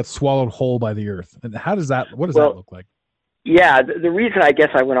plane got swallowed whole by the Earth? And what does that look like? Yeah, the reason I guess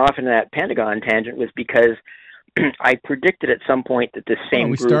I went off in that Pentagon tangent was because I predicted at some point that the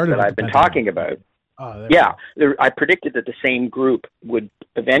same group that I've been talking about, I predicted that the same group would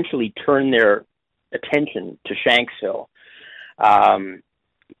eventually turn their attention to Shanksville,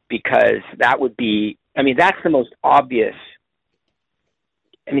 because that would be, that's the most obvious.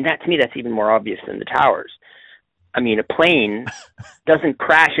 To me, that's even more obvious than the towers. A plane doesn't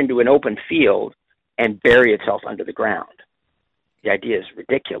crash into an open field and bury itself under the ground. The idea is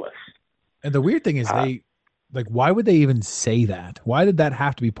ridiculous. And the weird thing is why would they even say that? Why did that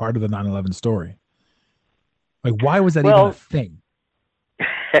have to be part of the 9/11 story? Why was that even a thing?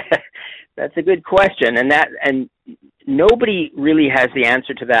 That's a good question. And nobody really has the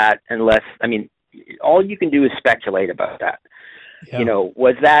answer to that unless, all you can do is speculate about that. Yeah.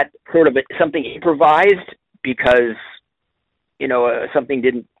 Was that sort of something improvised because, something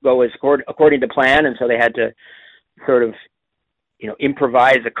didn't go as according to plan, and so they had to sort of,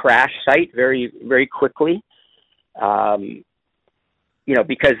 improvise a crash site very, very quickly? Because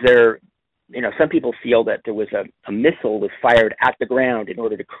some people feel that there was a missile was fired at the ground in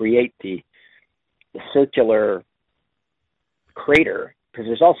order to create the circular crater, because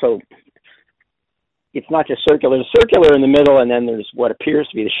there's also, it's not just circular, there's circular in the middle, and then there's what appears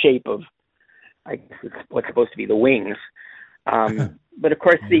to be the shape of, I guess it's what's supposed to be the wings. But of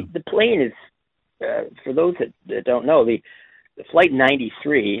course, the plane is, for those that don't know, the Flight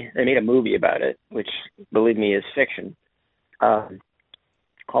 93, they made a movie about it, which, believe me, is fiction,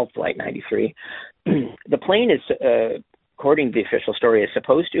 called Flight 93. The plane is, according to the official story, is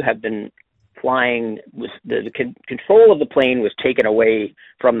supposed to have been flying, the control of the plane was taken away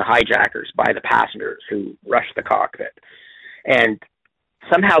from the hijackers by the passengers who rushed the cockpit. And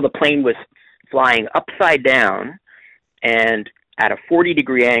somehow the plane was flying upside down and at a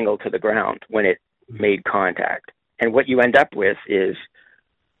 40-degree angle to the ground when it made contact. And what you end up with is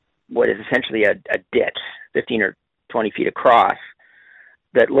what is essentially a ditch, 15 or 20 feet across,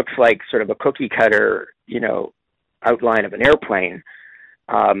 that looks like sort of a cookie cutter, outline of an airplane,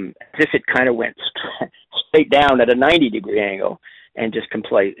 as if it kind of went straight down at a 90-degree angle and just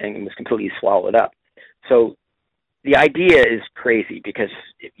was completely swallowed up. So the idea is crazy, because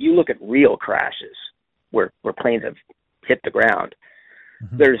if you look at real crashes where planes have hit the ground,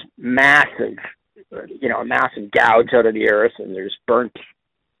 there's massive, a massive gouge out of the earth, and there's burnt,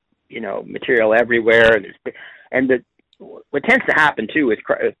 material everywhere. What tends to happen too with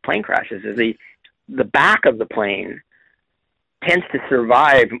plane crashes is the back of the plane tends to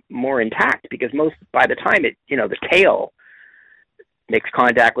survive more intact, because by the time the tail makes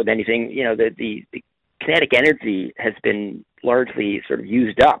contact with anything, the kinetic energy has been largely sort of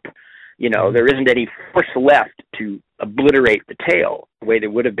used up. There isn't any force left to obliterate the tail the way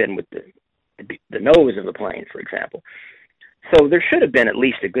there would have been with the nose of the plane, for example. So there should have been at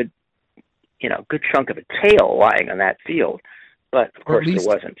least a good chunk of a tail lying on that field, but of course there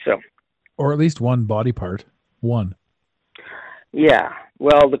wasn't. So, or at least one body part, one. Yeah.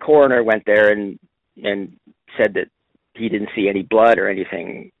 Well, the coroner went there and said that he didn't see any blood or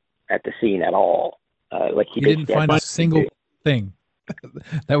anything at the scene at all. He didn't find a single thing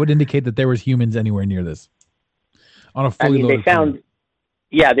that would indicate that there was humans anywhere near this. On a fully loaded plane.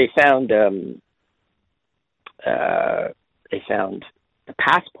 They found a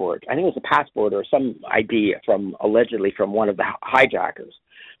passport. I think it was a passport or some ID allegedly from one of the hijackers,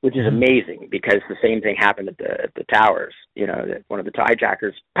 which is amazing, because the same thing happened at the towers. That one of the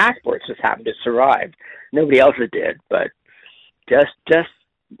hijackers' passports just happened to survive. Nobody else's did, but just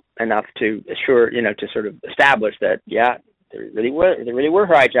enough to assure, to sort of establish that, there really were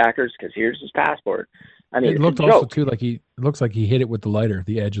hijackers, because here's his passport. It looked also too like it looks like he hit it with the lighter,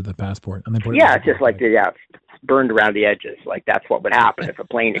 the edge of the passport, and then put it. Yeah, it's just like burned around the edges. Like that's what would happen if a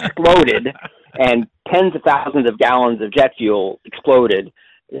plane exploded, and tens of thousands of gallons of jet fuel exploded.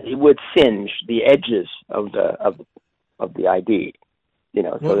 It would singe the edges of the ID.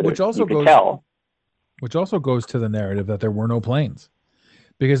 Which also goes to the narrative that there were no planes,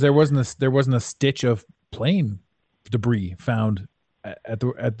 because there wasn't a stitch of plane debris found at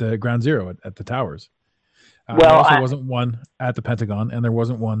the ground zero at the towers. There also wasn't one at the Pentagon, and there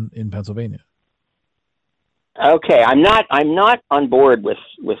wasn't one in Pennsylvania. Okay, I'm not on board with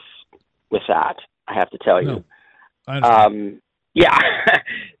that. I have to tell you. No, I understand. Yeah.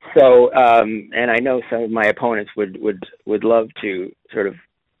 So, and I know some of my opponents would love to sort of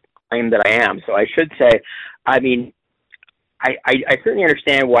claim that I am. So I should say, I certainly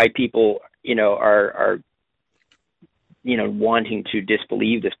understand why people, are wanting to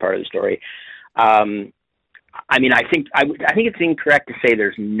disbelieve this part of the story. I mean, I think it's incorrect to say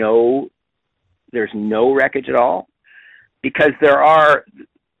there's no wreckage at all, because there are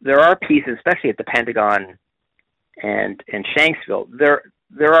pieces, especially at the Pentagon and Shanksville.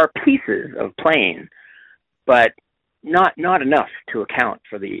 There are pieces of plane, but not enough to account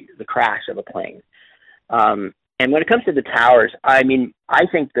for the crash of a plane. And when it comes to the towers, I mean, I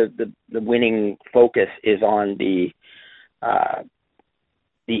think the winning focus is on the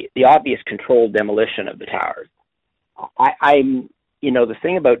obvious controlled demolition of the towers. I'm the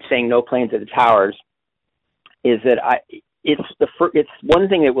thing about saying no planes at the towers is that it's one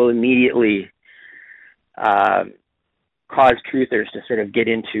thing that will immediately cause truthers to sort of get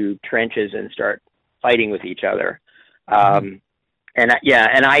into trenches and start fighting with each other. And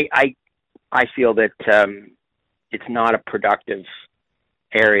I feel that it's not a productive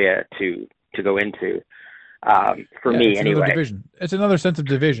area to go into. For me, anyway. Division. It's another sense of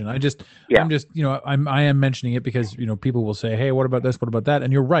division. I am mentioning it because, people will say, hey, what about this? What about that?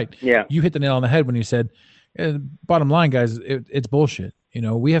 And you're right. Yeah. You hit the nail on the head when you said, bottom line, guys, it's bullshit.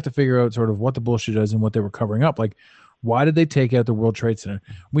 We have to figure out sort of what the bullshit is and what they were covering up. Like, why did they take out the World Trade Center?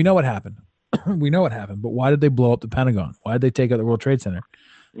 We know what happened. But why did they blow up the Pentagon? Why did they take out the World Trade Center?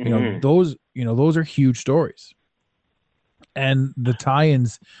 Mm-hmm. Those are huge stories. And the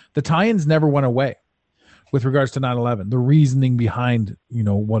tie-ins never went away with regards to 9/11. The reasoning behind,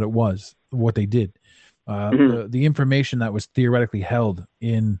 what it was, what they did, the information that was theoretically held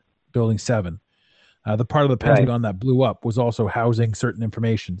in Building 7, the part of the Pentagon that blew up was also housing certain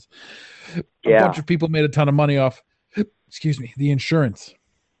informations. A bunch of people made a ton of money off, the insurance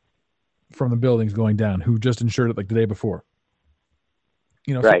from the buildings going down, who just insured it like the day before.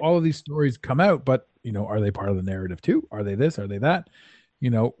 So all of these stories come out, but, are they part of the narrative too? Are they this? Are they that?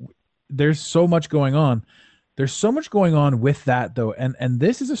 There's so much going on. There's so much going on with that, though. And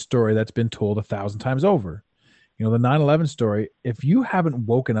this is a story that's been told 1,000 times over. The 9/11 story, if you haven't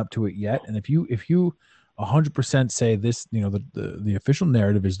woken up to it yet, and if you 100% say this, the official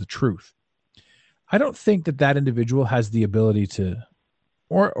narrative is the truth, I don't think that individual has the ability to,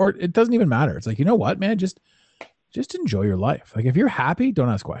 or it doesn't even matter. It's like, you know what, man, just enjoy your life. Like, if you're happy, don't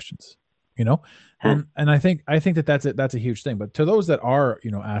ask questions, and I think that's a huge thing. But to those that are,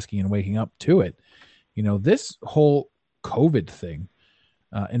 asking and waking up to it, this whole COVID thing,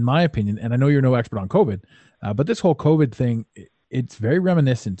 in my opinion, and I know you're no expert on COVID, but this whole COVID thing, it's very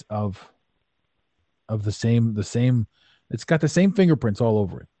reminiscent of the same, it's got the same fingerprints all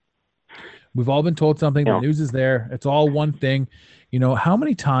over it. We've all been told something. The news is there. It's all one thing. How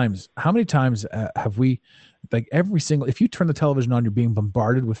many times have we, like, if you turn the television on, you're being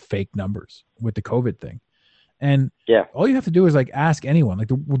bombarded with fake numbers with the COVID thing. And all you have to do is, like, ask anyone. Like,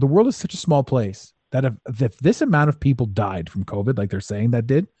 the world is such a small place that if this amount of people died from COVID, like they're saying that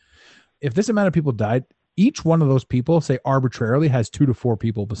did, if this amount of people died, each one of those people, say arbitrarily, has 2 to 4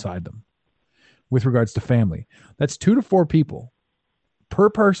 people beside them with regards to family. That's 2 to 4 people per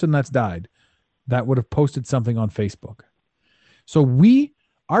person that's died that would have posted something on Facebook. So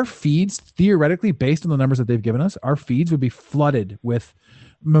our feeds, theoretically, based on the numbers that they've given us, our feeds would be flooded with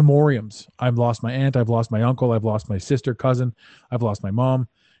memoriams. I've lost my aunt. I've lost my uncle. I've lost my sister, cousin. I've lost my mom.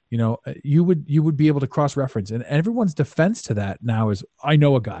 You would be able to cross-reference. And everyone's defense to that now is, I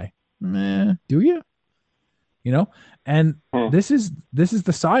know a guy. Do you? And this is the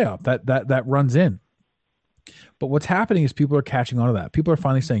psyop that runs in. But what's happening is people are catching on to that. People are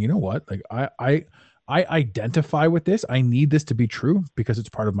finally saying, you know what? Like, I identify with this. I need this to be true because it's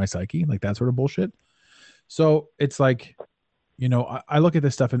part of my psyche, like that sort of bullshit. So it's like, I look at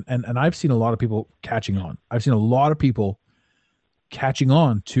this stuff and I've seen a lot of people catching on. I've seen a lot of people catching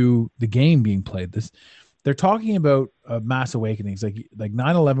on to the game being played. They're talking about mass awakenings. Like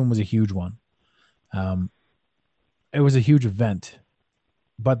 9/11 was a huge one. It was a huge event.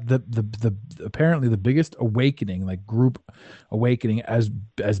 But the apparently the biggest awakening, like group awakening, has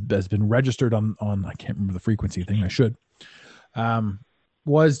been registered on I can't remember the frequency thing. I should.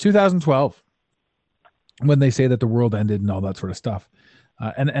 Was 2012 when they say that the world ended and all that sort of stuff.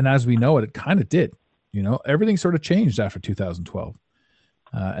 And as we know it kind of did. Everything sort of changed after 2012.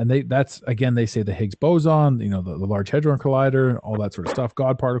 And they say the Higgs boson, the Large Hadron Collider, all that sort of stuff.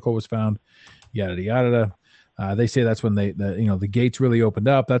 God particle was found, yada yada. They say that's when the gates really opened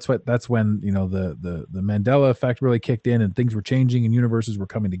up. That's when the Mandela effect really kicked in and things were changing and universes were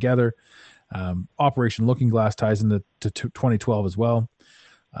coming together. Operation Looking Glass ties into 2012 as well.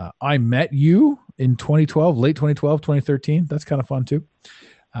 I met you in 2012, late 2012, 2013. That's kind of fun too.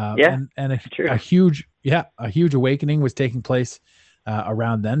 And a huge awakening was taking place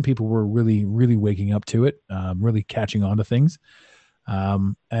around then. People were really, really waking up to it, really catching on to things.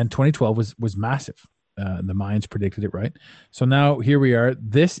 And 2012 was massive. The Mayans predicted it right. So now here we are.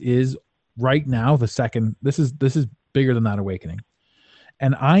 This is right now the second. This is bigger than that awakening.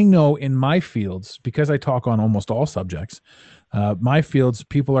 And I know in my fields, because I talk on almost all subjects, my fields,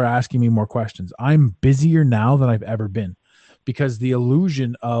 people are asking me more questions. I'm busier now than I've ever been because the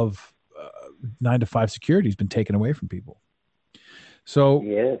illusion of 9 to 5 security has been taken away from people. So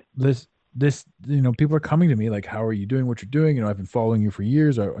this, people are coming to me like, how are you doing what you're doing? I've been following you for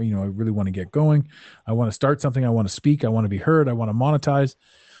years. I really want to get going. I want to start something. I want to speak. I want to be heard. I want to monetize.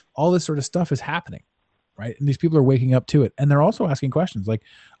 All this sort of stuff is happening. Right. And these people are waking up to it. And they're also asking questions like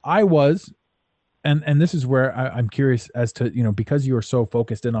I was, and this is where I'm curious as to, because you are so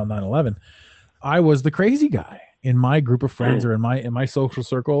focused in on 9/11, I was the crazy guy in my group of friends or in my social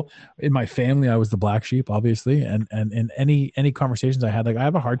circle, in my family. I was the black sheep, obviously. And in any conversations I had, like I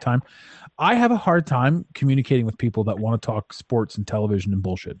have a hard time communicating with people that want to talk sports and television and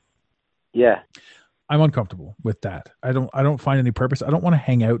bullshit. Yeah. I'm uncomfortable with that. I don't find any purpose. I don't want to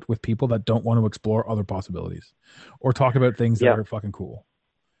hang out with people that don't want to explore other possibilities or talk about things that are fucking cool.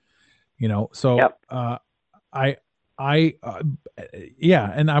 So and I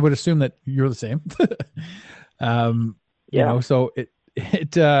would assume that you're the same. So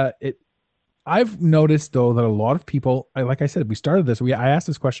I've noticed though that a lot of people, like I said, we started this. I asked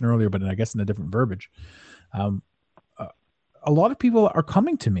this question earlier, but I guess in a different verbiage. A lot of people are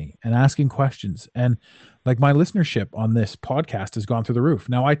coming to me and asking questions, and like my listenership on this podcast has gone through the roof.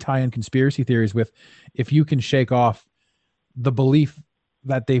 Now I tie in conspiracy theories with, if you can shake off the belief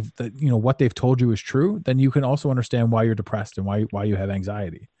that what they've told you is true, then you can also understand why you're depressed and why you have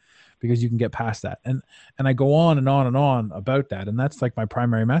anxiety, because you can get past that. And I go on and on and on about that. And that's like my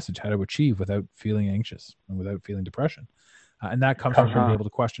primary message, how to achieve without feeling anxious and without feeling depression. And that comes from being able to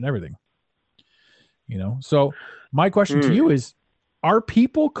question everything. So my question to you is, are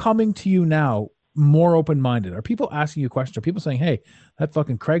people coming to you now more open-minded? Are people asking you questions? Are people saying, hey, that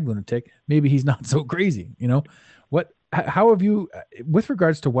fucking Craig lunatic, maybe he's not so crazy? How have you, with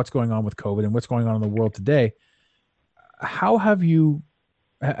regards to what's going on with COVID and what's going on in the world today, how have you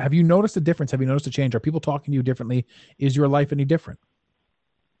noticed a difference? Have you noticed a change? Are people talking to you differently? Is your life any different?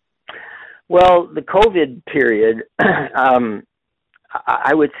 Well, the COVID period,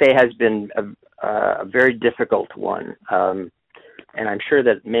 I would say has been a very difficult one. And I'm sure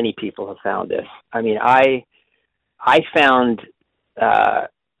that many people have found this. I mean, I found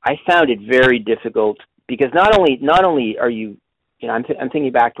it very difficult because not only are you, I'm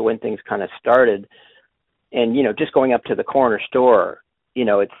thinking back to when things kind of started, and just going up to the corner store,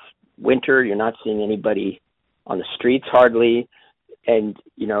 it's winter, you're not seeing anybody on the streets hardly, and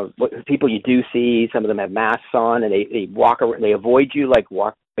what people you do see, some of them have masks on, and they walk around, they avoid you, like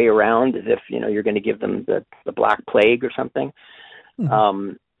walk way around as if you're going to give them the Black Plague or something.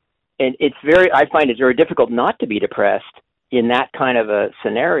 And I find it very difficult not to be depressed in that kind of a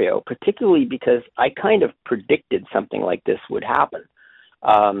scenario, particularly because I kind of predicted something like this would happen.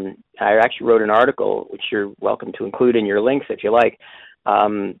 I actually wrote an article, which you're welcome to include in your links if you like,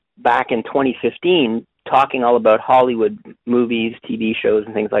 back in 2015, talking all about Hollywood movies, TV shows,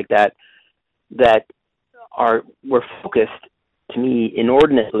 and things like that were focused, to me,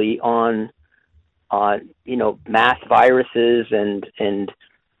 inordinately on mass viruses and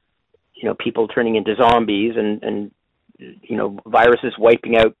people turning into zombies and viruses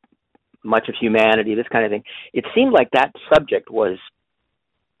wiping out much of humanity, this kind of thing. It seemed like that subject was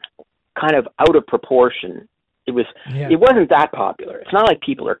kind of out of proportion. It wasn't that popular. It's not like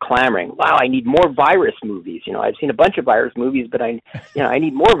people are clamoring, wow, I need more virus movies. I've seen a bunch of virus movies, but I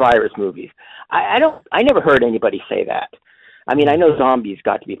need more virus movies. I never heard anybody say that. I mean, I know zombies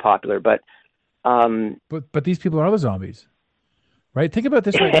got to be popular, but these people are the zombies, right? Think about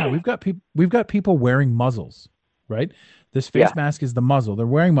this right now. We've got people wearing muzzles, right? This face mask is the muzzle. They're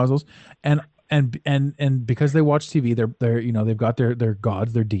wearing muzzles, and because they watch TV, they've got their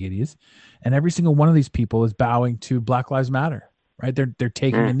gods, their deities, and every single one of these people is bowing to Black Lives Matter, right? They're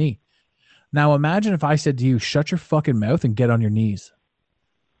taking a knee. Now imagine if I said to you, shut your fucking mouth and get on your knees.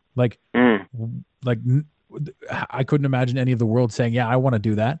 Like I couldn't imagine any of the world saying, yeah, I want to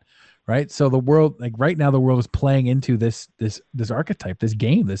do that. Right. So the world, like right now, the world is playing into this archetype, this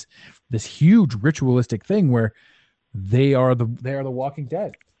game, this huge ritualistic thing where they are the Walking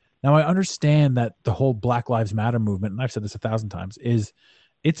Dead. Now I understand that the whole Black Lives Matter movement, and I've said this 1,000 times,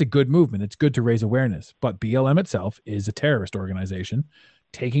 it's a good movement. It's good to raise awareness, but BLM itself is a terrorist organization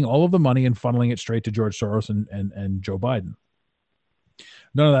taking all of the money and funneling it straight to George Soros and Joe Biden.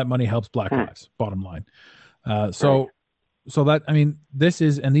 None of that money helps Black lives, bottom line. So that, I mean, this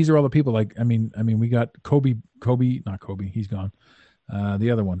is, and these are all the people like, I mean, we got Kobe, not Kobe, he's gone.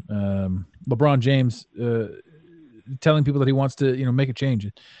 the other one, LeBron James, telling people that he wants to, make a change,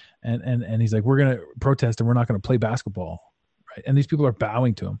 and he's like, we're gonna protest and we're not gonna play basketball, right? And these people are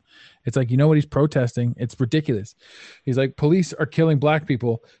bowing to him. It's like, what he's protesting? It's ridiculous. He's like, police are killing black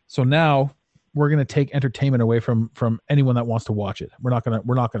people, so now we're gonna take entertainment away from anyone that wants to watch it. We're not gonna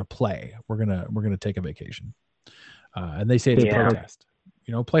play. We're gonna take a vacation. And they say it's a protest.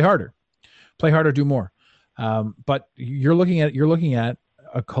 Play harder, do more. But you're looking at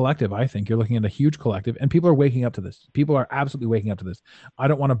a collective. I think you're looking at a huge collective, and people are waking up to this. People are absolutely waking up to this. I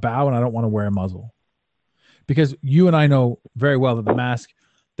don't want to bow, and I don't want to wear a muzzle, because you and I know very well that the mask,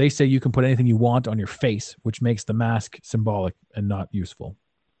 they say you can put anything you want on your face, which makes the mask symbolic and not useful.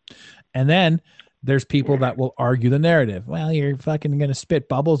 And then there's people that will argue the narrative. Well, you're fucking going to spit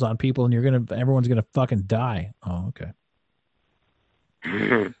bubbles on people and everyone's going to fucking die. Oh, okay.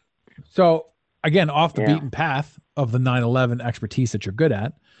 So again, off the beaten path of the 9/11 expertise that you're good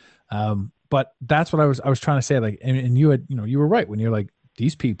at. But that's what I was trying to say. Like, and you had, you were right when you're like,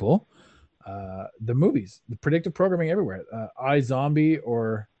 these people, the movies, the predictive programming everywhere, iZombie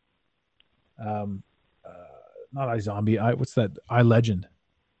or, not iZombie. What's that? iLegend.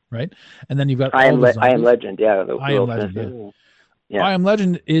 Right. And then you've got I Am Legend. Yeah. I Am Legend. Yeah. I Am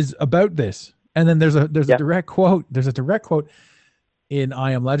Legend is about this. And then there's a direct quote. There's a direct quote in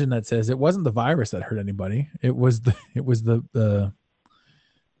I Am Legend that says it wasn't the virus that hurt anybody. It was the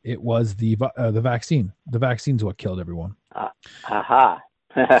vaccine. The vaccine's what killed everyone.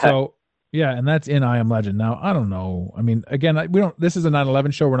 So yeah, and that's in I Am Legend. Now I don't know. I mean, again, this is a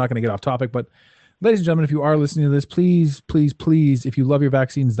 9/11 show. We're not going to get off topic, but ladies and gentlemen, if you are listening to this, please, please, please, if you love your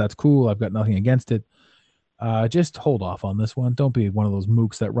vaccines, that's cool. I've got nothing against it. Just hold off on this one. Don't be one of those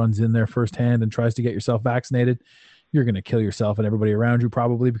mooks that runs in there firsthand and tries to get yourself vaccinated. You're going to kill yourself and everybody around you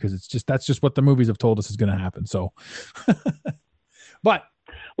probably, because that's just what the movies have told us is going to happen. So, but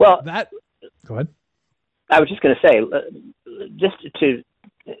go ahead. I was just going to say,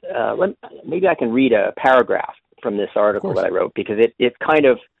 maybe I can read a paragraph from this article that I wrote, because it kind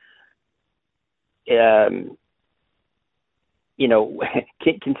of, keep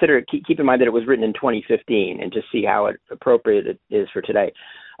in mind that it was written in 2015, and just see how appropriate it is for today.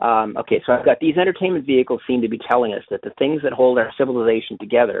 Okay, so I've got, these entertainment vehicles seem to be telling us that the things that hold our civilization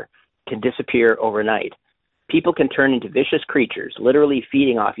together can disappear overnight. People can turn into vicious creatures, literally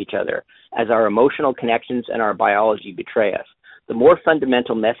feeding off each other, as our emotional connections and our biology betray us. The more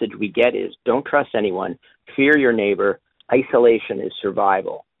fundamental message we get is, don't trust anyone, fear your neighbor, isolation is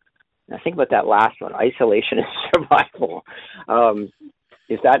survival. Now think about that last one, isolation is survival.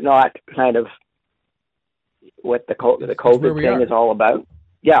 Is that not kind of what the COVID thing is all about?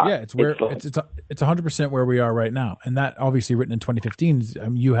 Yeah, it's 100% where we are right now, and that obviously written in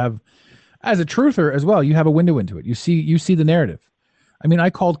 2015. You have, as a truther as well, you have a window into it. You see the narrative. I mean,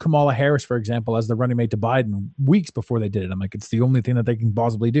 I called Kamala Harris, for example, as the running mate to Biden weeks before they did it. I'm like, it's the only thing that they can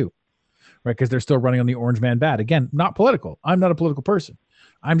possibly do, right? Because they're still running on the orange man bad. Again, not political. I'm not a political person.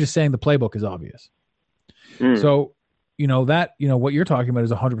 I'm just saying the playbook is obvious. So, what you're talking about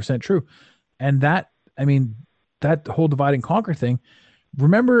is 100% true. And that whole divide and conquer thing.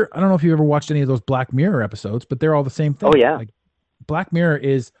 Remember, I don't know if you ever watched any of those Black Mirror episodes, but they're all the same thing. Oh yeah. Like, Black Mirror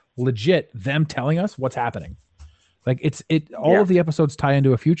is legit them telling us what's happening. Like all of the episodes tie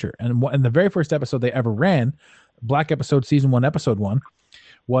into a future. And the very first episode they ever ran, Black episode season 1, episode 1,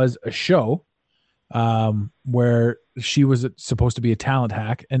 was a show where she was supposed to be a talent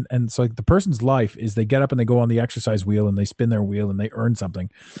hack. And so like the person's life is they get up and they go on the exercise wheel and they spin their wheel and they earn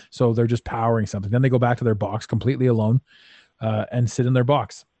something. So they're just powering something. Then they go back to their box completely alone and sit in their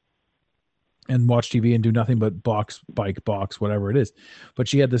box and watch TV and do nothing but box, whatever it is. But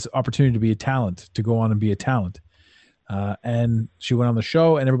she had this opportunity to be a talent, to go on and be a talent. And she went on the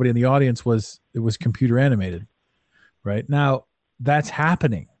show, and everybody in the audience was computer animated. Right now, that's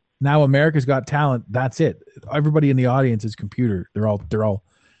happening. Now America's Got Talent. That's it. Everybody in the audience is computer. They're all.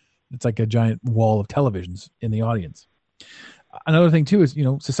 It's like a giant wall of televisions in the audience. Another thing too is,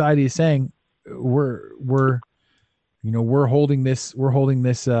 society is saying we're holding this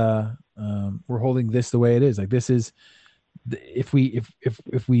the way it is. Like, this is, if we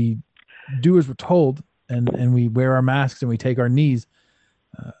do as we're told and we wear our masks and we take our knees,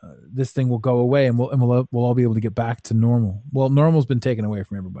 this thing will go away and we'll all be able to get back to normal. Well, normal's been taken away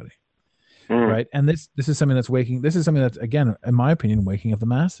from everybody. Right. And this is something that's, again, in my opinion, waking up the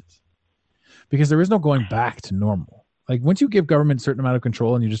masses, because there is no going back to normal. Like, once you give government a certain amount of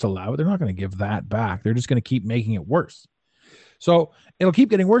control and you just allow it, they're not going to give that back. They're just going to keep making it worse. So it'll keep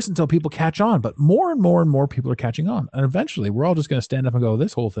getting worse until people catch on, but more and more and more people are catching on. And eventually we're all just going to stand up and go,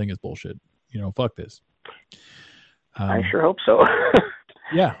 this whole thing is bullshit. Fuck this. I sure hope so.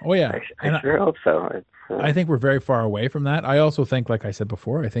 Yeah. Oh, yeah. I sure hope so. I think we're very far away from that. I also think, like I said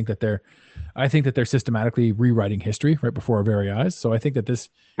before, I think that they're systematically rewriting history right before our very eyes. So I think that this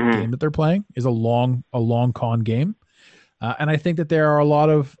game that they're playing is a long con game, and I think that there are a lot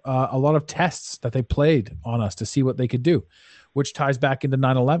of tests that they played on us to see what they could do, which ties back into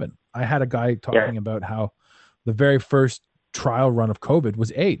 9/11. I had a guy talking about how the very first trial run of COVID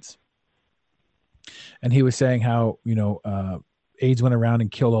was AIDS, and he was saying how AIDS went around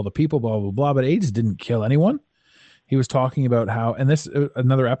and killed all the people, blah, blah, blah, but AIDS didn't kill anyone. He was talking about how, and this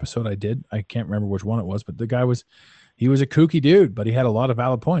another episode I did, I can't remember which one it was, but the guy he was a kooky dude, but he had a lot of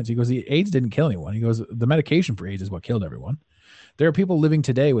valid points. He goes, the AIDS didn't kill anyone. He goes, the medication for AIDS is what killed everyone. There are people living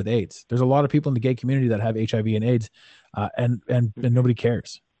today with AIDS. There's a lot of people in the gay community that have HIV and AIDS, and nobody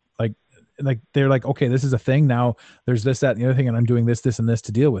cares. Like they're like, okay, this is a thing now. There's this, that, and the other thing, and I'm doing this, and this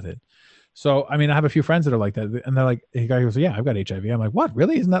to deal with it. So, I mean, I have a few friends that are like that, and they're like, the guy goes, yeah, I've got HIV. I'm like, what?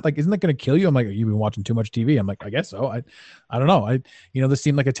 Really? Isn't that going to kill you? I'm like, you've been watching too much TV. I'm like, I guess so. I don't know. This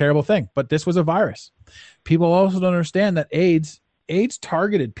seemed like a terrible thing, but this was a virus. People also don't understand that AIDS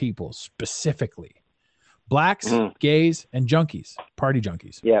targeted people specifically, blacks, gays, and junkies, party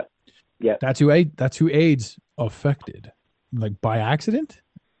junkies. Yeah. Yeah. That's who AIDS affected, like by accident.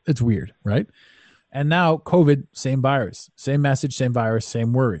 It's weird, right? And now COVID, same virus, same message, same virus,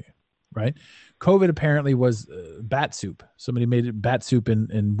 same worry. Right. COVID apparently was bat soup. Somebody made it bat soup in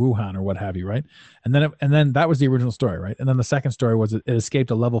Wuhan or what have you. Right. And then that was the original story. Right. And then the second story was it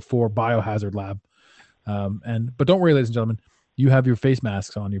escaped a level 4 biohazard lab. But don't worry, ladies and gentlemen, you have your face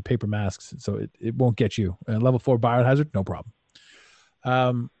masks on, your paper masks. So it won't get you. Level 4 biohazard, no problem.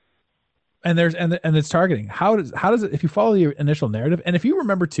 And it's targeting. How does it, if you follow the initial narrative, and if you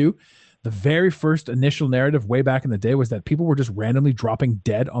remember too, the very first initial narrative way back in the day was that people were just randomly dropping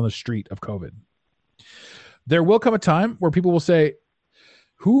dead on the street of COVID. There will come a time where people will say,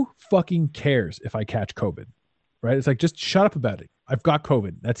 who fucking cares if I catch COVID? Right? It's like, just shut up about it. I've got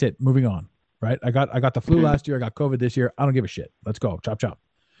COVID. That's it. Moving on. Right? I got the flu last year. I got COVID this year. I don't give a shit. Let's go. Chop, chop.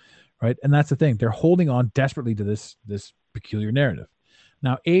 Right? And that's the thing. They're holding on desperately to this peculiar narrative.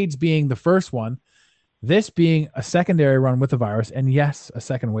 Now, AIDS being the first one, this being a secondary run with the virus, and yes, a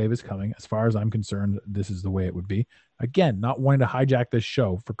second wave is coming. As far as I'm concerned, this is the way it would be. Again, not wanting to hijack this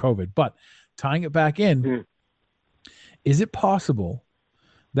show for COVID, but tying it back in, is it possible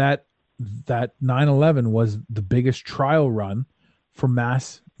that 9/11 was the biggest trial run for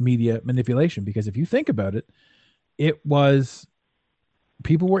mass media manipulation? Because if you think about it, it was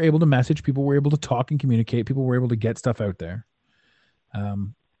people were able to message, people were able to talk and communicate, people were able to get stuff out there.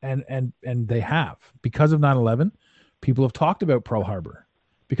 And they have, because of 9/11, people have talked about Pearl Harbor.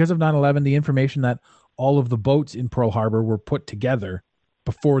 Because of 9/11, the information that all of the boats in Pearl Harbor were put together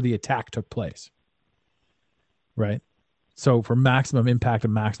before the attack took place. Right. So for maximum impact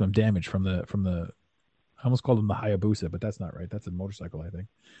and maximum damage from the, I almost called them the Hayabusa, but that's not right. That's a motorcycle, I think.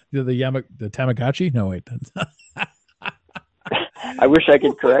 The Tamagotchi? No, wait. I wish I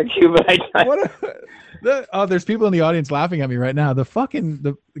could correct you, but I there's people in the audience laughing at me right now. The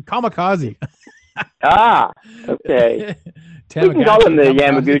kamikaze. Okay. You can call them the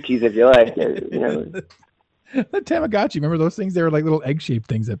Yamaguchis if you like. The Tamagotchi. Remember those things? They were like little egg-shaped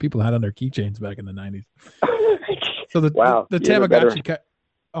things that people had on their keychains back in the 90s. So the Tamagotchi.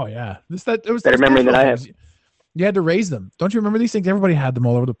 Oh yeah, it was better memory than I have. You had to raise them. Don't you remember these things? Everybody had them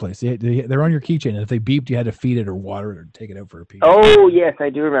all over the place. They're on your keychain, and if they beeped, you had to feed it or water it or take it out for a pee. Oh yes, I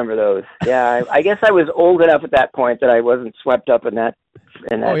do remember those. Yeah, I guess I was old enough at that point that I wasn't swept up in that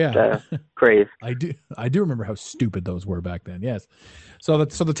craze. I do remember how stupid those were back then. Yes. So the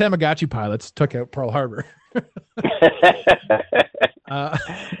Tamagotchi pilots took out Pearl Harbor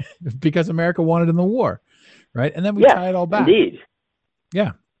because America wanted in the war, right? And then we tie it all back. Indeed.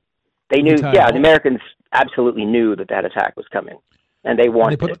 Yeah. They knew. Yeah, the Americans absolutely knew that attack was coming, and they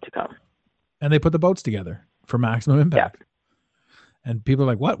wanted it to come. And they put the boats together for maximum impact. Yeah. And people are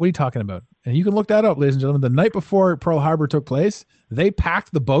like, what are you talking about? And you can look that up, ladies and gentlemen. The night before Pearl Harbor took place, they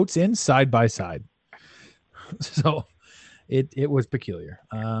packed the boats in side by side. So it was peculiar.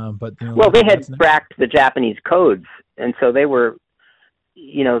 But they had cracked the Japanese codes, and so they were,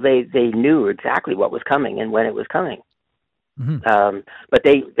 they knew exactly what was coming and when it was coming. Mm-hmm. But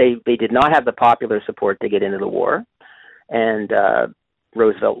they did not have the popular support to get into the war, and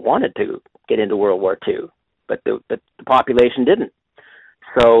Roosevelt wanted to get into World War II, but the population didn't.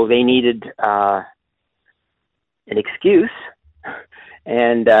 So they needed an excuse,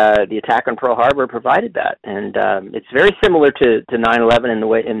 and the attack on Pearl Harbor provided that. And it's very similar to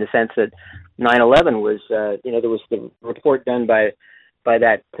 9/11 in the sense that 9/11 was there was the report done by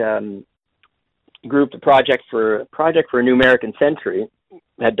that group, the Project for a New American Century,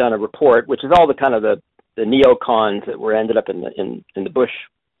 had done a report, which is all the kind of the neocons that were ended up in the Bush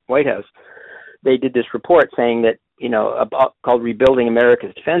White House. They did this report saying that, called Rebuilding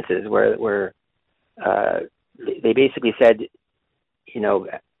America's Defenses, where they basically said,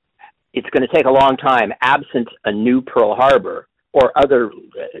 it's going to take a long time, absent a new Pearl Harbor or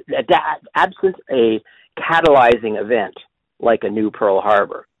absent a catalyzing event like a new Pearl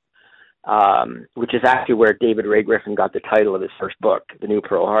Harbor, which is actually where David Ray Griffin got the title of his first book, The New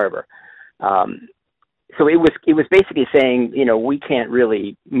Pearl Harbor. So it was basically saying, we can't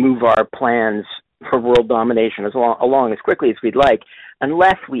really move our plans for world domination along as quickly as we'd like,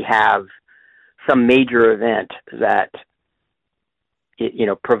 unless we have some major event that,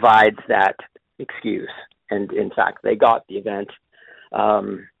 provides that excuse. And in fact, they got the event.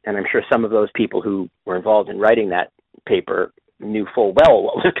 And I'm sure some of those people who were involved in writing that paper knew full well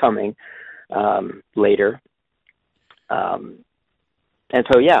what was coming later. And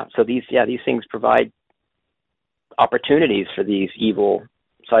so these things provide opportunities for these evil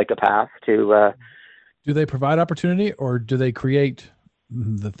psychopaths to. Do they provide opportunity, or do they create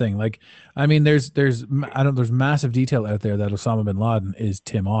the thing? Like, I mean, there's massive detail out there that Osama bin Laden is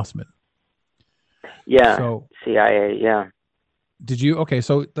Tim Osman. Yeah. So CIA. Yeah. Did you? Okay.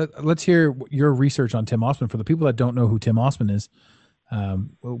 So let's hear your research on Tim Osman. For the people that don't know who Tim Osman is,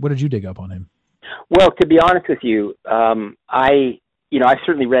 what did you dig up on him? Well, to be honest with you, I've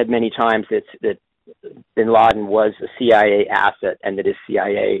certainly read many times that bin Laden was a CIA asset and that his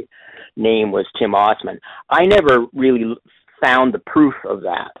CIA name was Tim Osman. I never really found the proof of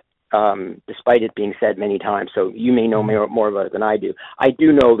that, despite it being said many times. So you may know more about it than I do. I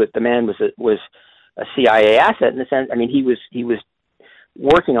do know that the man was a CIA asset in the sense. I mean, he was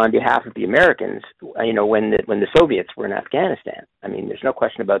working on behalf of the Americans. When the Soviets were in Afghanistan. I mean, there's no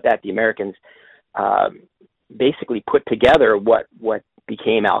question about that. The Americans basically put together what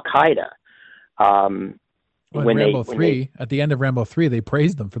became Al Qaeda. At the end of Rambo 3, they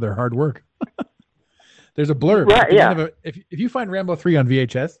praised them for their hard work. There's a blurb. Right, yeah. If you find Rambo 3 on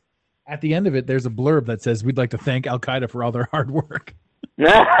VHS, at the end of it, there's a blurb that says, "We'd like to thank Al Qaeda for all their hard work."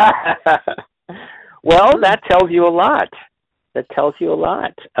 Well, that tells you a lot. That's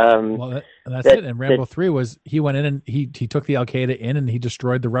it. And Rambo 3 was, he went in and he took the Al Qaeda in and he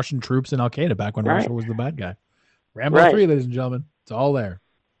destroyed the Russian troops in Al Qaeda back when Russia was the bad guy. Rambo 3, ladies and gentlemen, it's all there.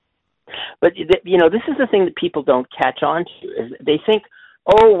 But this is the thing that people don't catch on to. Is they think,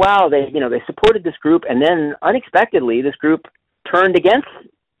 oh wow, they supported this group, and then unexpectedly this group turned against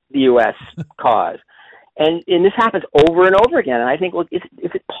the U.S. cause, and this happens over and over again. And I think, look, is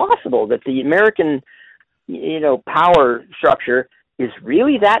it possible that the American power structure is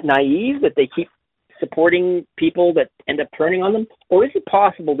really that naive that they keep supporting people that end up turning on them, or is it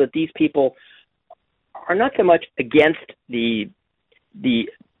possible that these people are not so much against the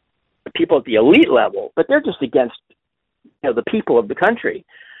people at the elite level, but they're just against the people of the country?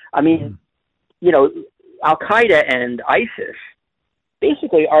 I mean, Al Qaeda and ISIS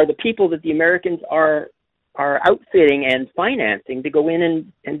basically are the people that the Americans are outfitting and financing to go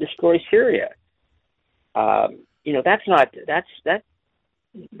in and destroy Syria. That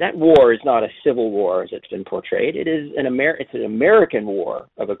war is not a civil war as it's been portrayed. It is it's an American war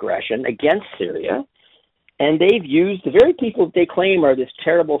of aggression against Syria. And they've used the very people that they claim are this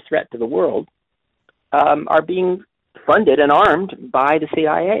terrible threat to the world, are being funded and armed by the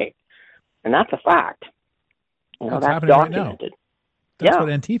CIA. And that's a fact. That's that's documented. Right now. That's what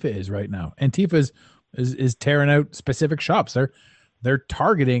Antifa is right now. Antifa is tearing out specific shops. They're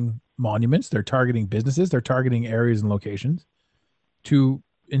targeting monuments. They're targeting businesses. They're targeting areas and locations to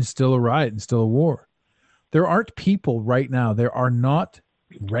instill a riot, instill a war. There aren't people right now. There are not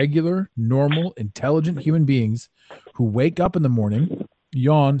regular, normal, intelligent human beings who wake up in the morning,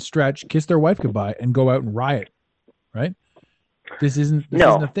 yawn, stretch, kiss their wife goodbye, and go out and riot. Right? This isn't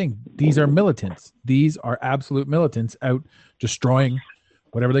a thing. These are militants. These are absolute militants out destroying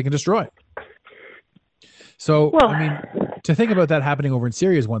whatever they can destroy. So, I mean, to think about that happening over in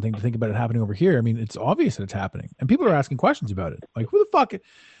Syria is one thing. To think about it happening over here, I mean, it's obvious that it's happening, and people are asking questions about it. Like, who the fuck?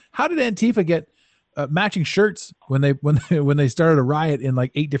 How did Antifa get matching shirts when they started a riot in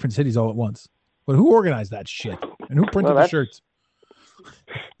like 8 different cities all at once? But who organized that shit? And who printed the shirts?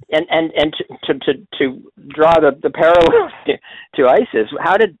 And to draw the parallel to ISIS,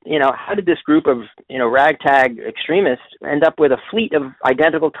 how did this group of ragtag extremists end up with a fleet of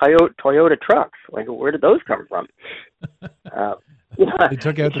identical Toyota trucks? Like, where did those come from? They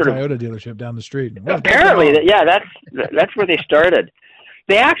took out the Toyota dealership down the street. Apparently, that's where they started.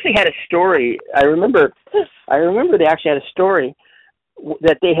 They actually had a story. I remember they actually had a story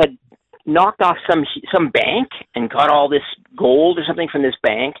that they had knocked off some bank and got all this gold or something from this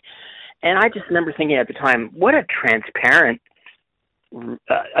bank. And I just remember thinking at the time, what a transparent.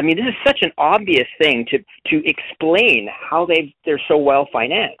 I mean, this is such an obvious thing to explain how they're so well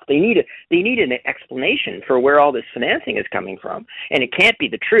financed. They need an explanation for where all this financing is coming from, and it can't be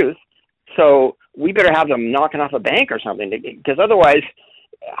the truth. So we better have them knocking off a bank or something, because otherwise,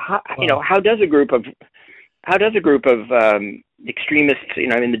 how does a group of extremists,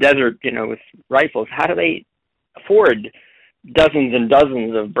 in the desert, with rifles, how do they afford dozens and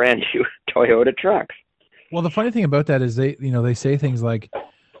dozens of brand new Toyota trucks? Well, the funny thing about that is they say things like,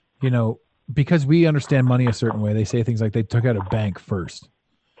 because we understand money a certain way, they say things like they took out a bank first.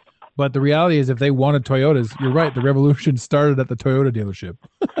 But the reality is, if they wanted Toyotas, you're right, the revolution started at the Toyota dealership.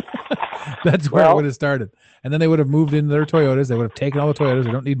 That's where it would have started. And then they would have moved into their Toyotas. They would have taken all the Toyotas.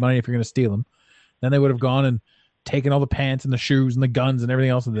 They don't need money if you're going to steal them. Then they would have gone and taken all the pants and the shoes and the guns and everything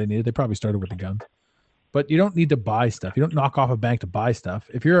else that they needed. They probably started with the guns. But you don't need to buy stuff. You don't knock off a bank to buy stuff.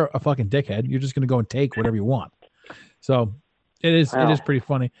 If you're a fucking dickhead, you're just going to go and take whatever you want. So it is pretty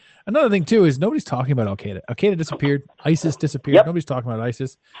funny. Another thing, too, is nobody's talking about Al-Qaeda. Al-Qaeda disappeared. ISIS disappeared. Yep. Nobody's talking about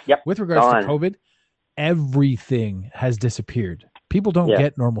ISIS. Yep. With regards to COVID, everything has disappeared. People don't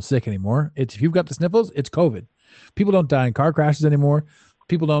get normal sick anymore. If you've got the sniffles, it's COVID. People don't die in car crashes anymore.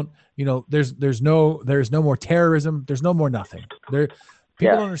 People don't, there's no more terrorism. There's no more nothing.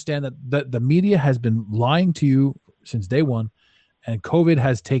 People don't understand that the media has been lying to you since day one, and COVID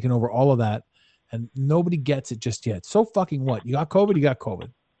has taken over all of that, and nobody gets it just yet. So fucking what? You got COVID, you got COVID.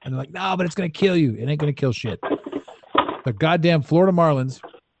 And they're like, no, but it's going to kill you. It ain't going to kill shit. The goddamn Florida Marlins,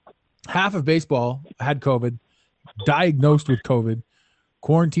 half of baseball had COVID, diagnosed with COVID,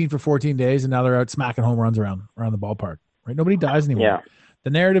 quarantined for 14 days, and now they're out smacking home runs around the ballpark. Right? Nobody dies anymore. Yeah.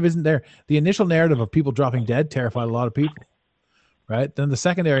 The narrative isn't there. The initial narrative of people dropping dead terrified a lot of people. Right? Then the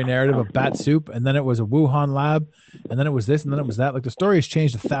secondary narrative of bat soup, and then it was a Wuhan lab, and then it was this, and then it was that. Like, the story has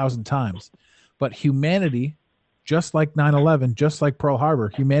changed 1,000 times. But humanity, just like 9/11, just like Pearl Harbor,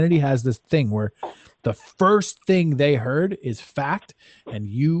 humanity has this thing where the first thing they heard is fact, and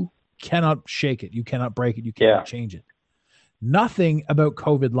you cannot shake it. You cannot break it. You cannot change it. Nothing about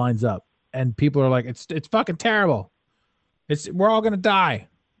COVID lines up. And people are like, it's fucking terrible. We're all going to die.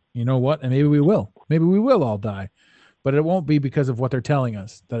 You know what? And maybe we will. Maybe we will all die. But it won't be because of what they're telling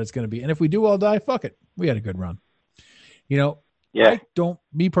us that it's going to be. And if we do all die, fuck it. We had a good run.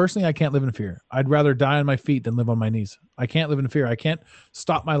 Me personally, I can't live in fear. I'd rather die on my feet than live on my knees. I can't live in fear. I can't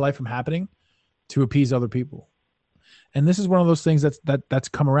stop my life from happening to appease other people. And this is one of those things that's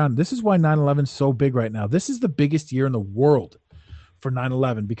come around. This is why 9/11 is so big right now. This is the biggest year in the world for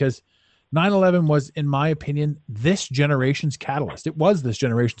 9/11, because 9/11 was, in my opinion, this generation's catalyst. It was this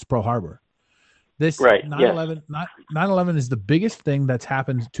generation's Pearl Harbor. This 9/11 is the biggest thing that's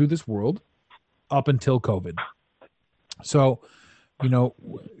happened to this world up until COVID. So,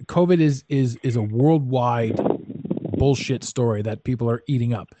 COVID is a worldwide bullshit story that people are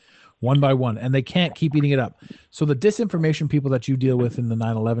eating up one by one, and they can't keep eating it up. So the disinformation people that you deal with in the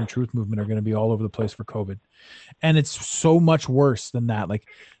 9/11 truth movement are going to be all over the place for COVID. And it's so much worse than that. Like,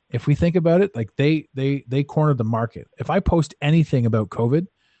 if we think about it, like they cornered the market. If I post anything about COVID,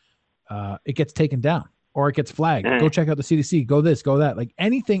 it gets taken down or it gets flagged. Go check out the CDC, go this, go that. Like,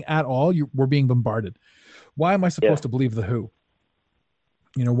 anything at all, we're being bombarded. Why am I supposed to believe the WHO?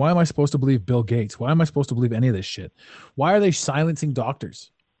 Why am I supposed to believe Bill Gates? Why am I supposed to believe any of this shit? Why are they silencing doctors?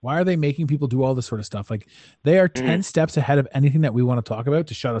 Why are they making people do all this sort of stuff? Like, they are 10 steps ahead of anything that we want to talk about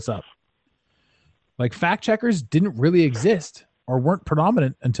to shut us up. Like, fact checkers didn't really exist or weren't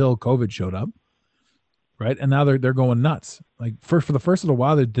predominant until COVID showed up. Right. And now they're going nuts. Like, for the first little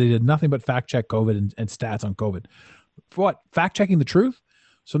while, they did nothing but fact check COVID and stats on COVID. For what? Fact checking the truth.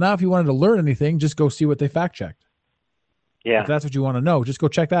 So now if you wanted to learn anything, just go see what they fact checked. Yeah. If that's what you want to know, just go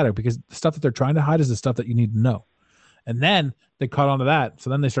check that out, because the stuff that they're trying to hide is the stuff that you need to know. And then they caught on to that. So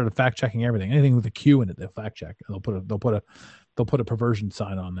then they started fact checking everything. Anything with a Q in it, they'll fact check. And they'll put a perversion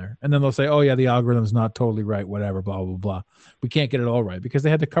sign on there. And then they'll say, oh yeah, the algorithm's not totally right, whatever, blah, blah, blah. We can't get it all right, because they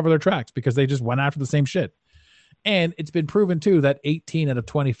had to cover their tracks, because they just went after the same shit. And it's been proven too that 18 out of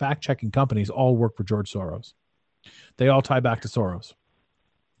 20 fact checking companies all work for George Soros. They all tie back to Soros.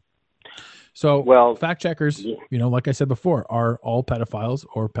 So fact checkers, like I said before, are all pedophiles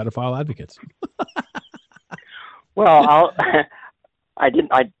or pedophile advocates. Well, I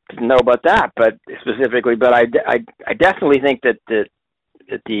didn't know about that, but I definitely think that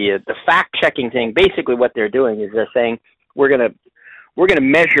the fact checking thing, basically what they're doing is they're saying we're gonna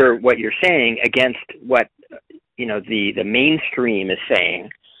measure what you're saying against what the mainstream is saying,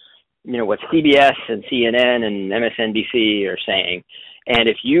 what CBS and CNN and MSNBC are saying, And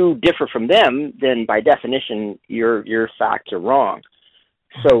if you differ from them, then by definition, your facts are wrong.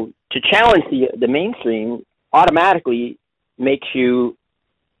 So to challenge the mainstream automatically makes you,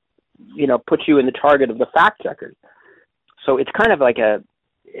 put you in the target of the fact checkers. So it's kind of like a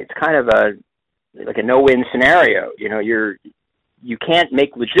no-win scenario. You can't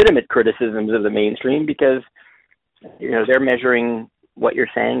make legitimate criticisms of the mainstream because they're measuring what you're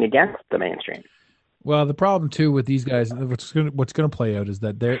saying against the mainstream. Well, the problem too with these guys, what's going to play out is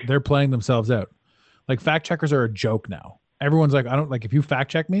that they're playing themselves out. Like, fact checkers are a joke now. Everyone's like, I don't like, if you fact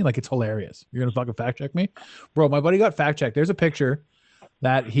check me, like, it's hilarious. You're gonna fucking fact check me, bro. My buddy got fact checked. There's a picture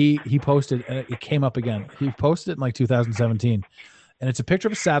that he posted, and it came up again. He posted it in like 2017, and it's a picture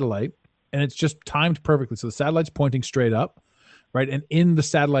of a satellite, and it's just timed perfectly. So the satellite's pointing straight up, right, and in the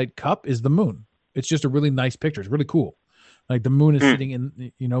satellite cup is the moon. It's just a really nice picture. It's really cool. Like, the moon is sitting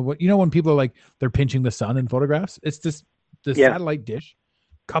in, when people are like, they're pinching the sun in photographs. It's this satellite dish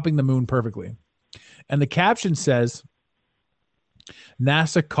cupping the moon perfectly. And the caption says,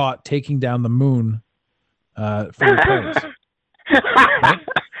 NASA caught taking down the moon for repairs. Right?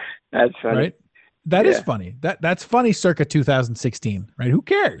 That's funny. Right? That is funny. That's funny circa 2016, right? Who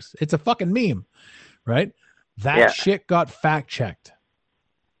cares? It's a fucking meme, right? That shit got fact checked.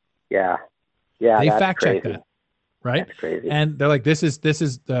 Yeah. Yeah. They fact checked that. Right? That's crazy. And they're like, this is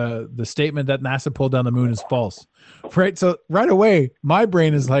the statement that NASA pulled down the moon is false. Right? So right away, my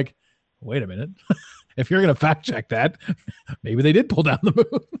brain is like, wait a minute. If you're going to fact check that, maybe they did pull down the moon.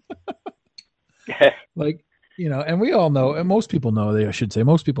 Like, and we all know, and most people know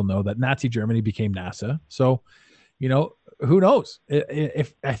that Nazi Germany became NASA. So, who knows?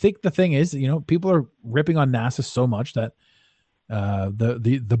 If I think the thing is, people are ripping on NASA so much that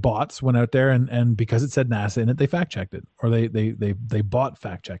the bots went out there and because it said NASA in it, they fact checked it, or they bot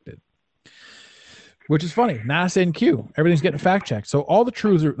fact checked it, which is funny. NASA and Q, everything's getting fact checked. So all the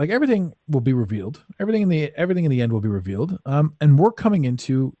truths are, like, everything will be revealed. Everything in the end will be revealed. And we're coming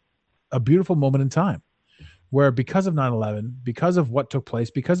into a beautiful moment in time where, because of 9/11, because of what took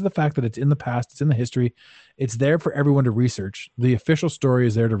place, because of the fact that it's in the past, it's in the history, it's there for everyone to research. The official story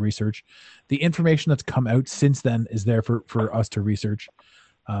is there to research. The information that's come out since then is there for us to research.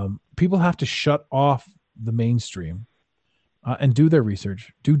 People have to shut off the mainstream and do their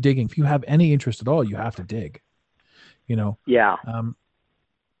research, do digging. If you have any interest at all, you have to dig. Yeah.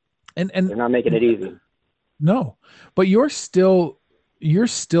 And they're not making it easy. No, but you're still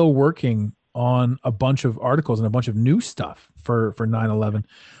working on a bunch of articles and a bunch of new stuff for 9/11.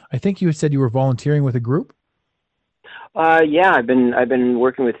 I think you had said you were volunteering with a group. Yeah, I've been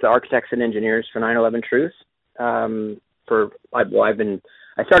working with the architects and engineers for 9/11 Truth. I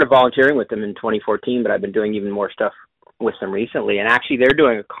started volunteering with them in 2014, but I've been doing even more stuff with them recently. And actually, they're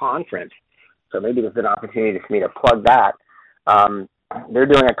doing a conference, so maybe there's an opportunity for me to plug that. They're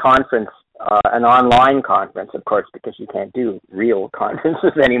doing a conference, an online conference, of course, because you can't do real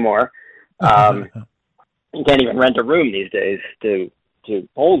conferences anymore. You can't even rent a room these days to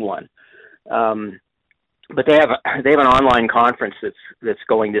hold one. But they have an online conference that's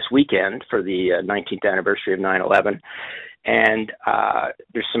going this weekend for the 19th anniversary of 9/11, and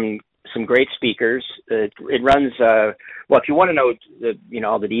there's some great speakers. It runs if you want to know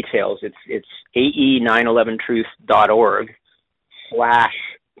all the details, it's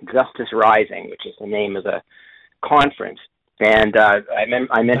ae911truth.org/Justice Rising, which is the name of the conference. And I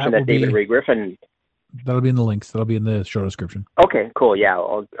mentioned that David Ray Griffin. That'll be in the links. That'll be in the show description. Okay, cool. Yeah,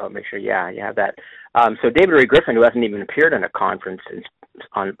 I'll make sure. Yeah, you have that. So David Ray Griffin, who hasn't even appeared on a conference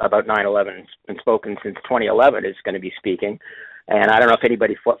about 9/11 and spoken since 2011, is going to be speaking. And I don't know if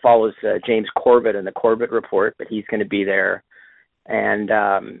anybody follows James Corbett and the Corbett Report, but he's going to be there. And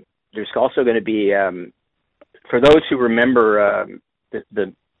there's also going to be, for those who remember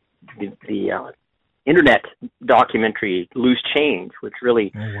the internet documentary Loose Change, which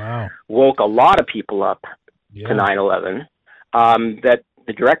really woke a lot of people up to 9/11. That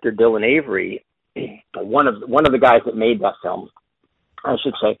the director Dylan Avery, one of the guys that made that film, I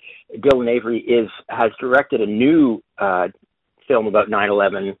should say, Dylan Avery has directed a new film about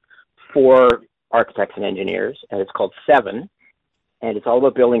 9/11 for architects and engineers, and it's called Seven, and it's all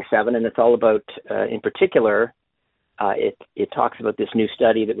about Building 7, and it's all about, in particular, it talks about this new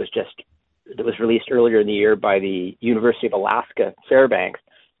study that was released earlier in the year by the University of Alaska Fairbanks,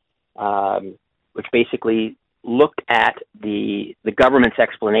 which basically looked at the government's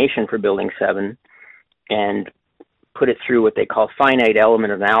explanation for Building 7 and put it through what they call finite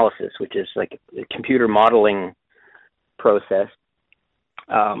element analysis, which is like a computer modeling process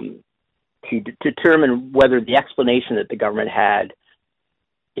to determine whether the explanation that the government had,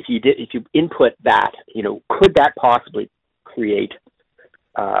 if you input that, could that possibly create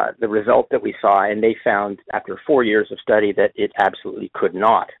the result that we saw, and they found after 4 years of study that it absolutely could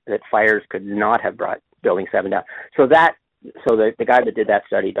not, that fires could not have brought Building 7 down. So the guy that did that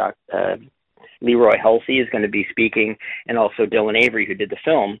study, Leroy Halsey, is going to be speaking, and also Dylan Avery, who did the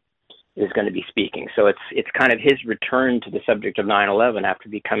film, is going to be speaking. So it's kind of his return to the subject of 9/11 after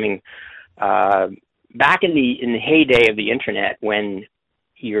becoming back in the heyday of the internet, when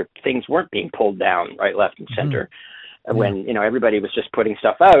your things weren't being pulled down right, left, and center. When everybody was just putting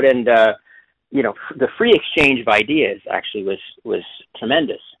stuff out, and the free exchange of ideas actually was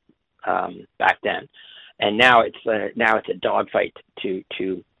tremendous back then, and now it's a dogfight to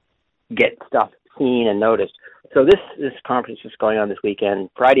get stuff seen and noticed. So this conference is going on this weekend,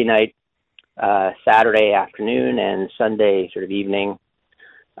 Friday night, Saturday afternoon, and Sunday sort of evening.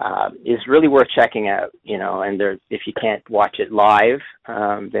 Is really worth checking out, and if you can't watch it live,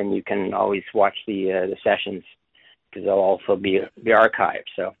 then you can always watch the sessions, because they'll also be archived.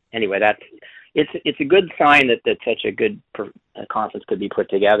 So anyway, it's a good sign that such a good conference could be put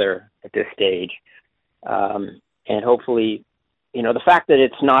together at this stage, and hopefully, the fact that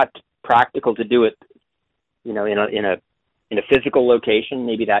it's not practical to do it, in a physical location,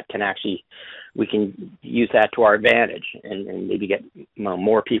 maybe that can actually, we can use that to our advantage, and maybe get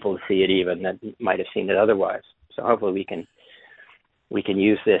more people to see it even that might have seen it otherwise. So hopefully we can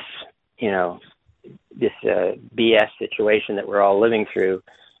use this, this BS situation that we're all living through,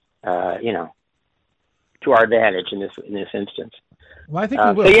 to our advantage in this instance. Well, I think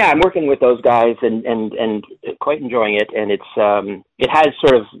we will. So yeah, I'm working with those guys and quite enjoying it, and it has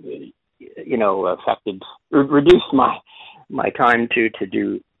sort of reduced my time to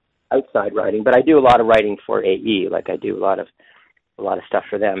do outside writing, but I do a lot of writing for AE, like I do a lot of stuff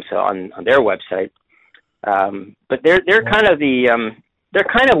for them, so on their website. But they're kind of they're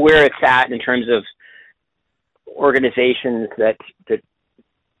kind of where it's at in terms of organizations that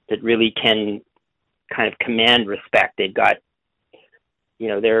really can kind of command respect. They've got, they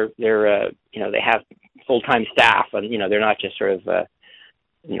have full-time staff, and they're not just sort of a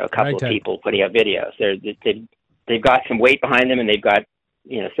couple of people putting out videos. They've got some weight behind them, and they've got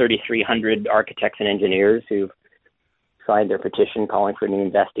 3,300 architects and engineers who've signed their petition calling for an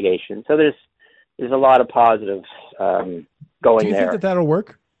investigation. So there's a lot of positives going there. Do you think that that'll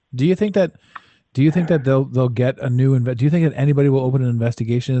work? Do you think that they'll get a new do you think that anybody will open an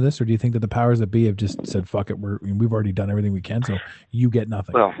investigation of this, or do you think that the powers that be have just said, fuck it, we've already done everything we can, so you get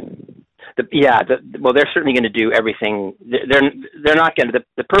nothing? Well, they're certainly going to do everything. They're not going to,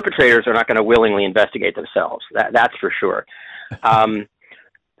 the perpetrators are not going to willingly investigate themselves. That's for sure.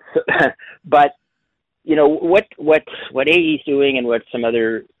 But what AE is doing, and what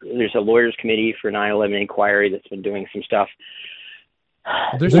there's a lawyers committee for 9/11 inquiry that's been doing some stuff.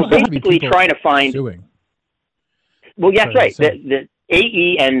 There's basically trying to find. Suing. Well, that's right. The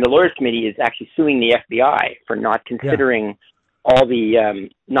AE and the lawyers committee is actually suing the FBI for not considering all the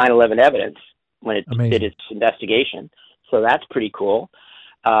 9/11 evidence when it did its investigation. So that's pretty cool.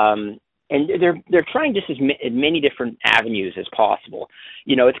 And they're trying just as many different avenues as possible.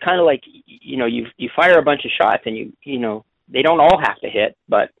 It's kind of like, you fire a bunch of shots, and they don't all have to hit,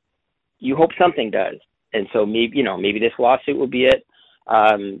 but you hope something does. And so maybe this lawsuit will be it.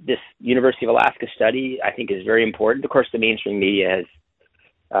 This University of Alaska study, I think, is very important. Of course, the mainstream media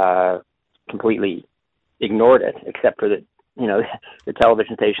has completely ignored it, except for the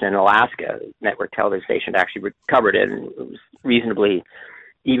television station in Alaska, network television station, actually covered it and was reasonably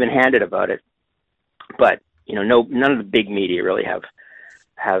even-handed about it. But none of the big media really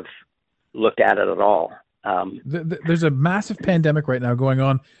have looked at it at all. There's a massive pandemic right now going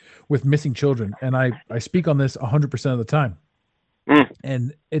on with missing children, and I speak on this 100% of the time.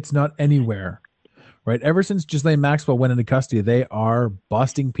 And it's not anywhere, right? Ever since Ghislaine Maxwell went into custody, they are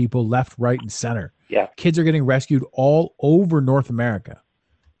busting people left, right, and center. Yeah, kids are getting rescued all over North America.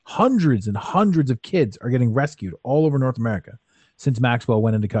 Hundreds and hundreds of kids are getting rescued all over North America since Maxwell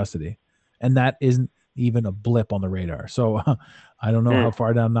went into custody, and that isn't even a blip on the radar. So I don't know how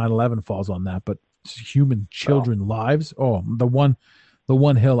far down 9/11 falls on that, but human children lives. Oh, the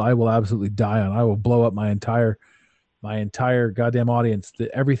one hill I will absolutely die on. I will blow up my entire goddamn audience,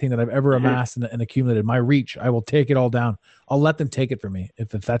 everything that I've ever amassed and accumulated, my reach. I will take it all down. I'll let them take it from me if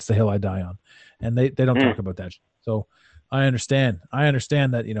that's the hill I die on. And they don't talk about that. So I understand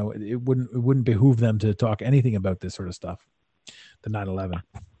that, it wouldn't behoove them to talk anything about this sort of stuff, the 9/11.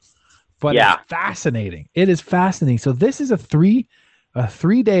 But it's fascinating. It is fascinating. So this is a a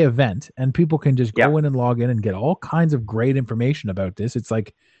 3-day event, and people can just Yeah. go in and log in and get all kinds of great information about this. It's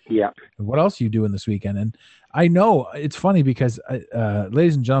like, Yeah. what else are you doing this weekend? And I know it's funny because,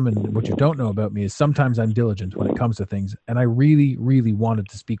 ladies and gentlemen, what you don't know about me is sometimes I'm diligent when it comes to things. And I really, really wanted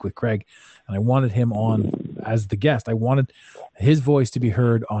to speak with Craig, and I wanted him on as the guest. I wanted his voice to be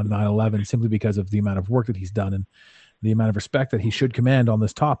heard on 9/11 simply because of the amount of work that he's done and the amount of respect that he should command on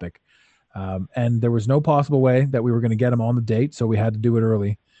this topic. And there was no possible way that we were going to get him on the date, so we had to do it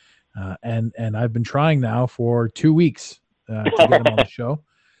early. And I've been trying now for 2 weeks to get him on the show.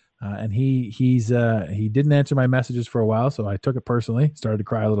 And he didn't answer my messages for a while, so I took it personally, started to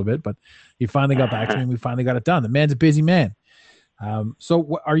cry a little bit, but he finally got back to me and we finally got it done. The man's a busy man.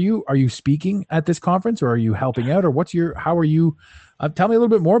 So are you speaking at this conference, or are you helping out, or how are you, tell me a little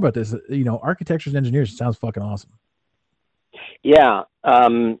bit more about this. Architectures and engineers, it sounds fucking awesome. Yeah.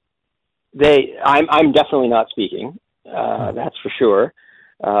 I'm definitely not speaking. That's for sure.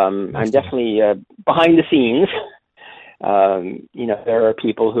 I'm definitely behind the scenes. There are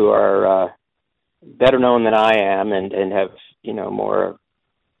people who are better known than I am and have, more,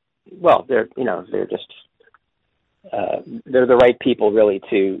 well, they're just, they're the right people really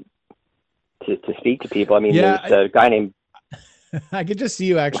to speak to people. I mean, there's a guy named, I could just see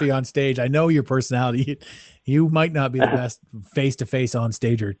you actually on stage. I know your personality. You might not be the best face-to-face on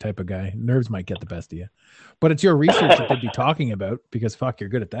stager type of guy. Nerves might get the best of you, but it's your research that they'd be talking about, because fuck, you're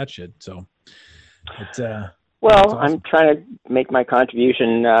good at that shit. So it's, well, awesome. I'm trying to make my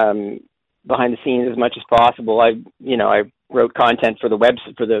contribution behind the scenes as much as possible. I wrote content for the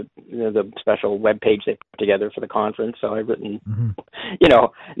the special web page they put together for the conference. So I've written,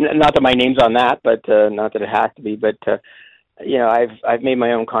 not that my name's on that, but not that it has to be. But I've made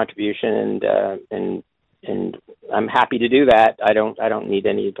my own contribution, and I'm happy to do that. I don't need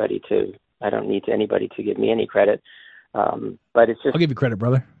anybody to give me any credit. But it's just, I'll give you credit,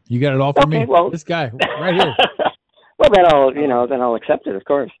 brother. You got it all from me. Well, this guy right here. Well, then I'll accept it, of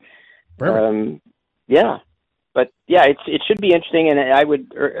course. Yeah, but yeah, it should be interesting, and I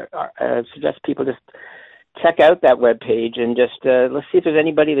would suggest people just check out that webpage and just let's see if there's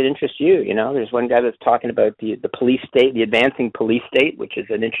anybody that interests you. There's one guy that's talking about the police state, the advancing police state, which is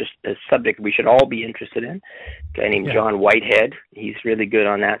a subject we should all be interested in. A guy named John Whitehead, he's really good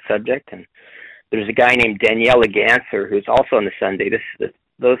on that subject, and there's a guy named Daniela Ganser who's also on the Sunday.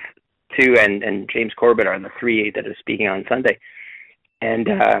 Those two and James Corbett are the three that are speaking on Sunday. And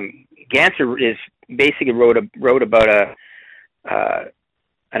Ganser is basically wrote about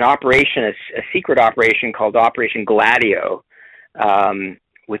an operation, a secret operation called Operation Gladio,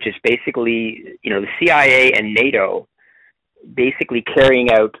 which is basically the CIA and NATO basically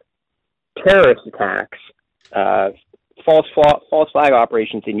carrying out terrorist attacks, false flag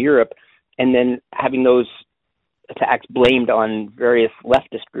operations in Europe, and then having those attacks blamed on various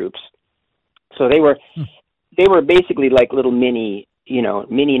leftist groups. So they were basically like little mini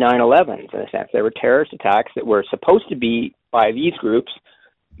 9/11s in a sense. They were terrorist attacks that were supposed to be by these groups,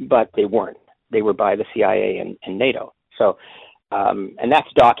 but they weren't. They were by the CIA and NATO. So, and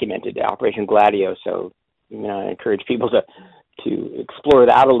that's documented, Operation Gladio. So, I encourage people to explore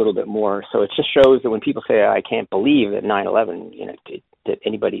that a little bit more. So it just shows that when people say, I can't believe that 9/11, that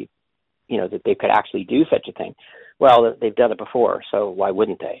anybody, that they could actually do such a thing. Well, they've done it before, so why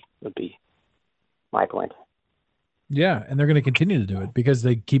wouldn't they, would be my point. Yeah, and they're going to continue to do it because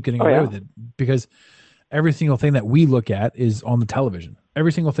they keep getting away with it. Because every single thing that we look at is on the television.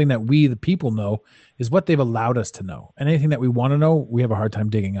 Every single thing that we, the people, know is what they've allowed us to know. And anything that we want to know, we have a hard time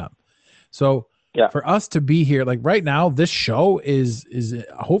digging up. So for us to be here, like right now, this show is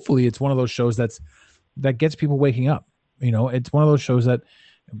hopefully it's one of those shows that gets people waking up. It's one of those shows that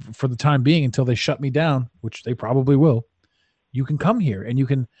for the time being, until they shut me down, which they probably will, you can come here and you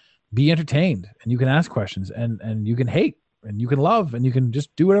can be entertained and you can ask questions and you can hate and you can love and you can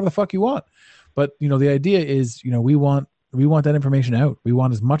just do whatever the fuck you want. But, the idea is, we want that information out. We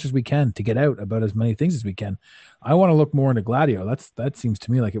want as much as we can to get out about as many things as we can. I want to look more into Gladio. That seems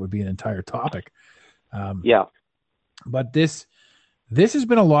to me like it would be an entire topic. But this has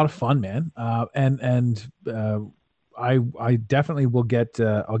been a lot of fun, man. I definitely will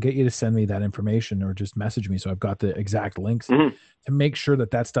I'll get you to send me that information or just message me. So I've got the exact links to make sure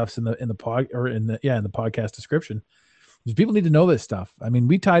that stuff's in the pod or in the podcast description. Because people need to know this stuff. I mean,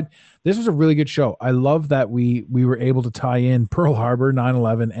 this was a really good show. I love that we were able to tie in Pearl Harbor,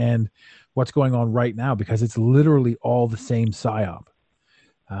 9/11, and what's going on right now, because it's literally all the same psyop.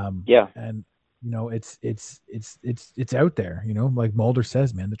 And it's out there, like Mulder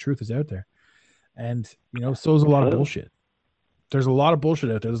says, man, the truth is out there. And so is a lot of bullshit. There's a lot of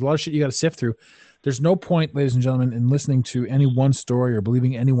bullshit out there. There's a lot of shit you got to sift through. There's no point, ladies and gentlemen, in listening to any one story or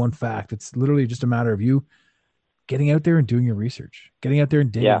believing any one fact. It's literally just a matter of you getting out there and doing your research, getting out there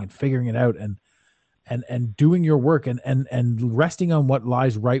and digging and figuring it out and doing your work and resting on what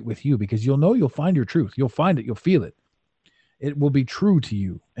lies right with you, because you'll find your truth. You'll find it. You'll feel it. It will be true to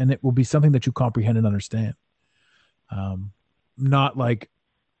you, and it will be something that you comprehend and understand. Not like,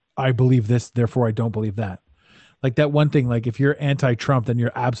 I believe this, therefore I don't believe that. Like that one thing, like if you're anti-Trump, then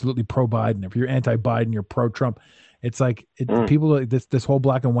you're absolutely pro-Biden. If you're anti-Biden, you're pro-Trump. It's like people, this whole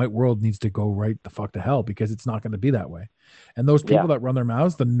black and white world needs to go right the fuck to hell, because it's not going to be that way. And those people that run their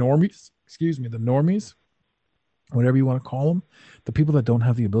mouths, the normies, whatever you want to call them, the people that don't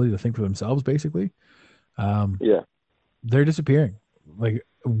have the ability to think for themselves, basically, they're disappearing. Like,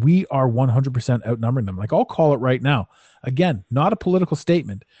 we are 100% outnumbering them. Like, I'll call it right now. Again, not a political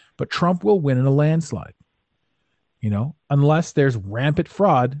statement, but Trump will win in a landslide. Unless there's rampant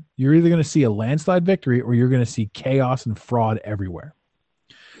fraud, you're either going to see a landslide victory or you're going to see chaos and fraud everywhere.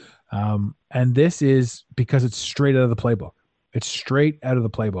 And this is because it's straight out of the playbook. It's straight out of the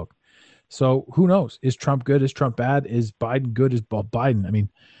playbook. So who knows? Is Trump good? Is Trump bad? Is Biden good? Is Biden? I mean,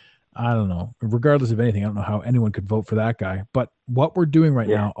 I don't know. Regardless of anything, I don't know how anyone could vote for that guy. But what we're doing right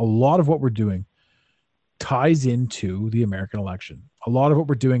now, a lot of what we're doing ties into the American election. A lot of what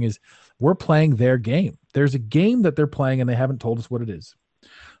we're doing is we're playing their game. There's a game that they're playing, and they haven't told us what it is.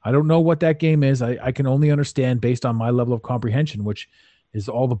 I don't know what that game is. I can only understand based on my level of comprehension, which is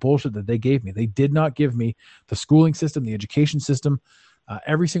all the bullshit that they gave me. They did not give me the schooling system, the education system,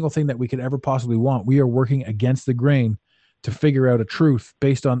 every single thing that we could ever possibly want. We are working against the grain to figure out a truth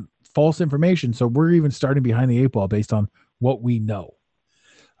based on false information. So we're even starting behind the eight ball based on what we know.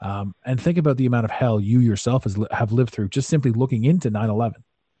 And think about the amount of hell you yourself have lived through just simply looking into 9/11,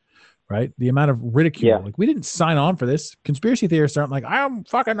 right? The amount of ridicule. Like, we didn't sign on for this. Conspiracy theorists aren't like, I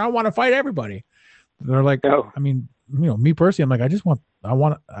want to fight everybody. They're like, I mean, me personally, I'm like,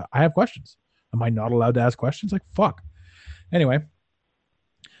 I have questions. Am I not allowed to ask questions? Like, fuck. Anyway,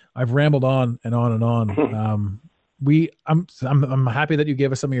 I've rambled on and on and on. I'm happy that you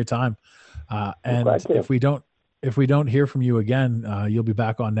gave us some of your time. And if we don't hear from you again, you'll be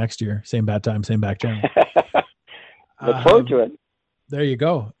back on next year. Same bad time, same back channel. Look forward to it. There you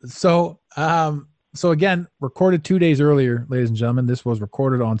go. So again, recorded 2 days earlier, ladies and gentlemen. This was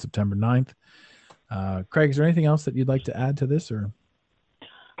recorded on September 9th. Craig, is there anything else that you'd like to add to this, or?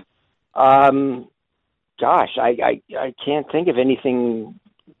 Gosh, I can't think of anything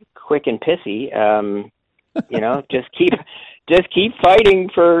quick and pissy. Just keep fighting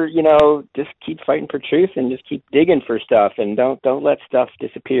for, just keep fighting for truth, and just keep digging for stuff, and don't let stuff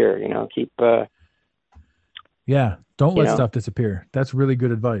disappear. Keep. Don't let stuff disappear. That's really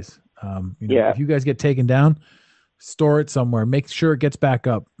good advice. If you guys get taken down, store it somewhere. Make sure it gets back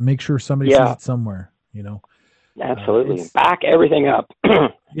up. Make sure somebody sees it somewhere. Absolutely, back everything up.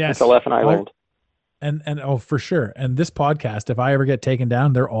 Yes, that's the lesson I learned. And for sure. And this podcast, if I ever get taken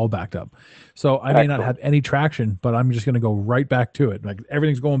down, they're all backed up. So I may not have any traction, but I'm just going to go right back to it. Like,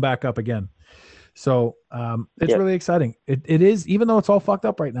 everything's going back up again. So it's really exciting. It is, even though it's all fucked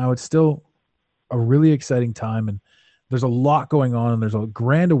up right now, it's still a really exciting time. And there's a lot going on, and there's a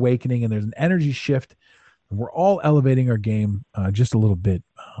grand awakening, and there's an energy shift. And we're all elevating our game just a little bit.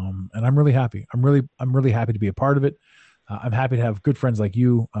 And I'm really happy. I'm really happy to be a part of it. I'm happy to have good friends like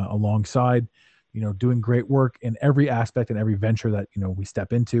you alongside, doing great work in every aspect and every venture that, we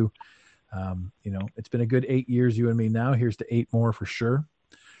step into. It's been a good 8 years, you and me now. Here's to 8 more for sure.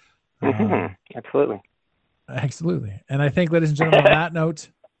 Absolutely. And I think, ladies and gentlemen, on that note,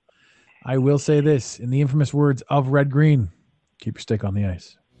 I will say this in the infamous words of Red Green: keep your stick on the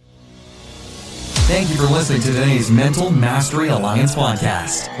ice. Thank you for listening to today's Mental Mastery Alliance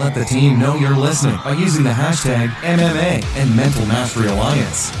podcast. Let the team know you're listening by using the hashtag MMA and Mental Mastery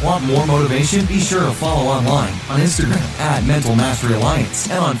Alliance. Want more motivation? Be sure to follow online on Instagram at Mental Mastery Alliance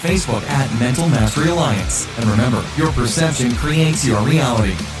and on Facebook at Mental Mastery Alliance. And remember, your perception creates your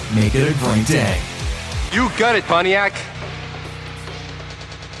reality. Make it a great day. You got it, Pontiac.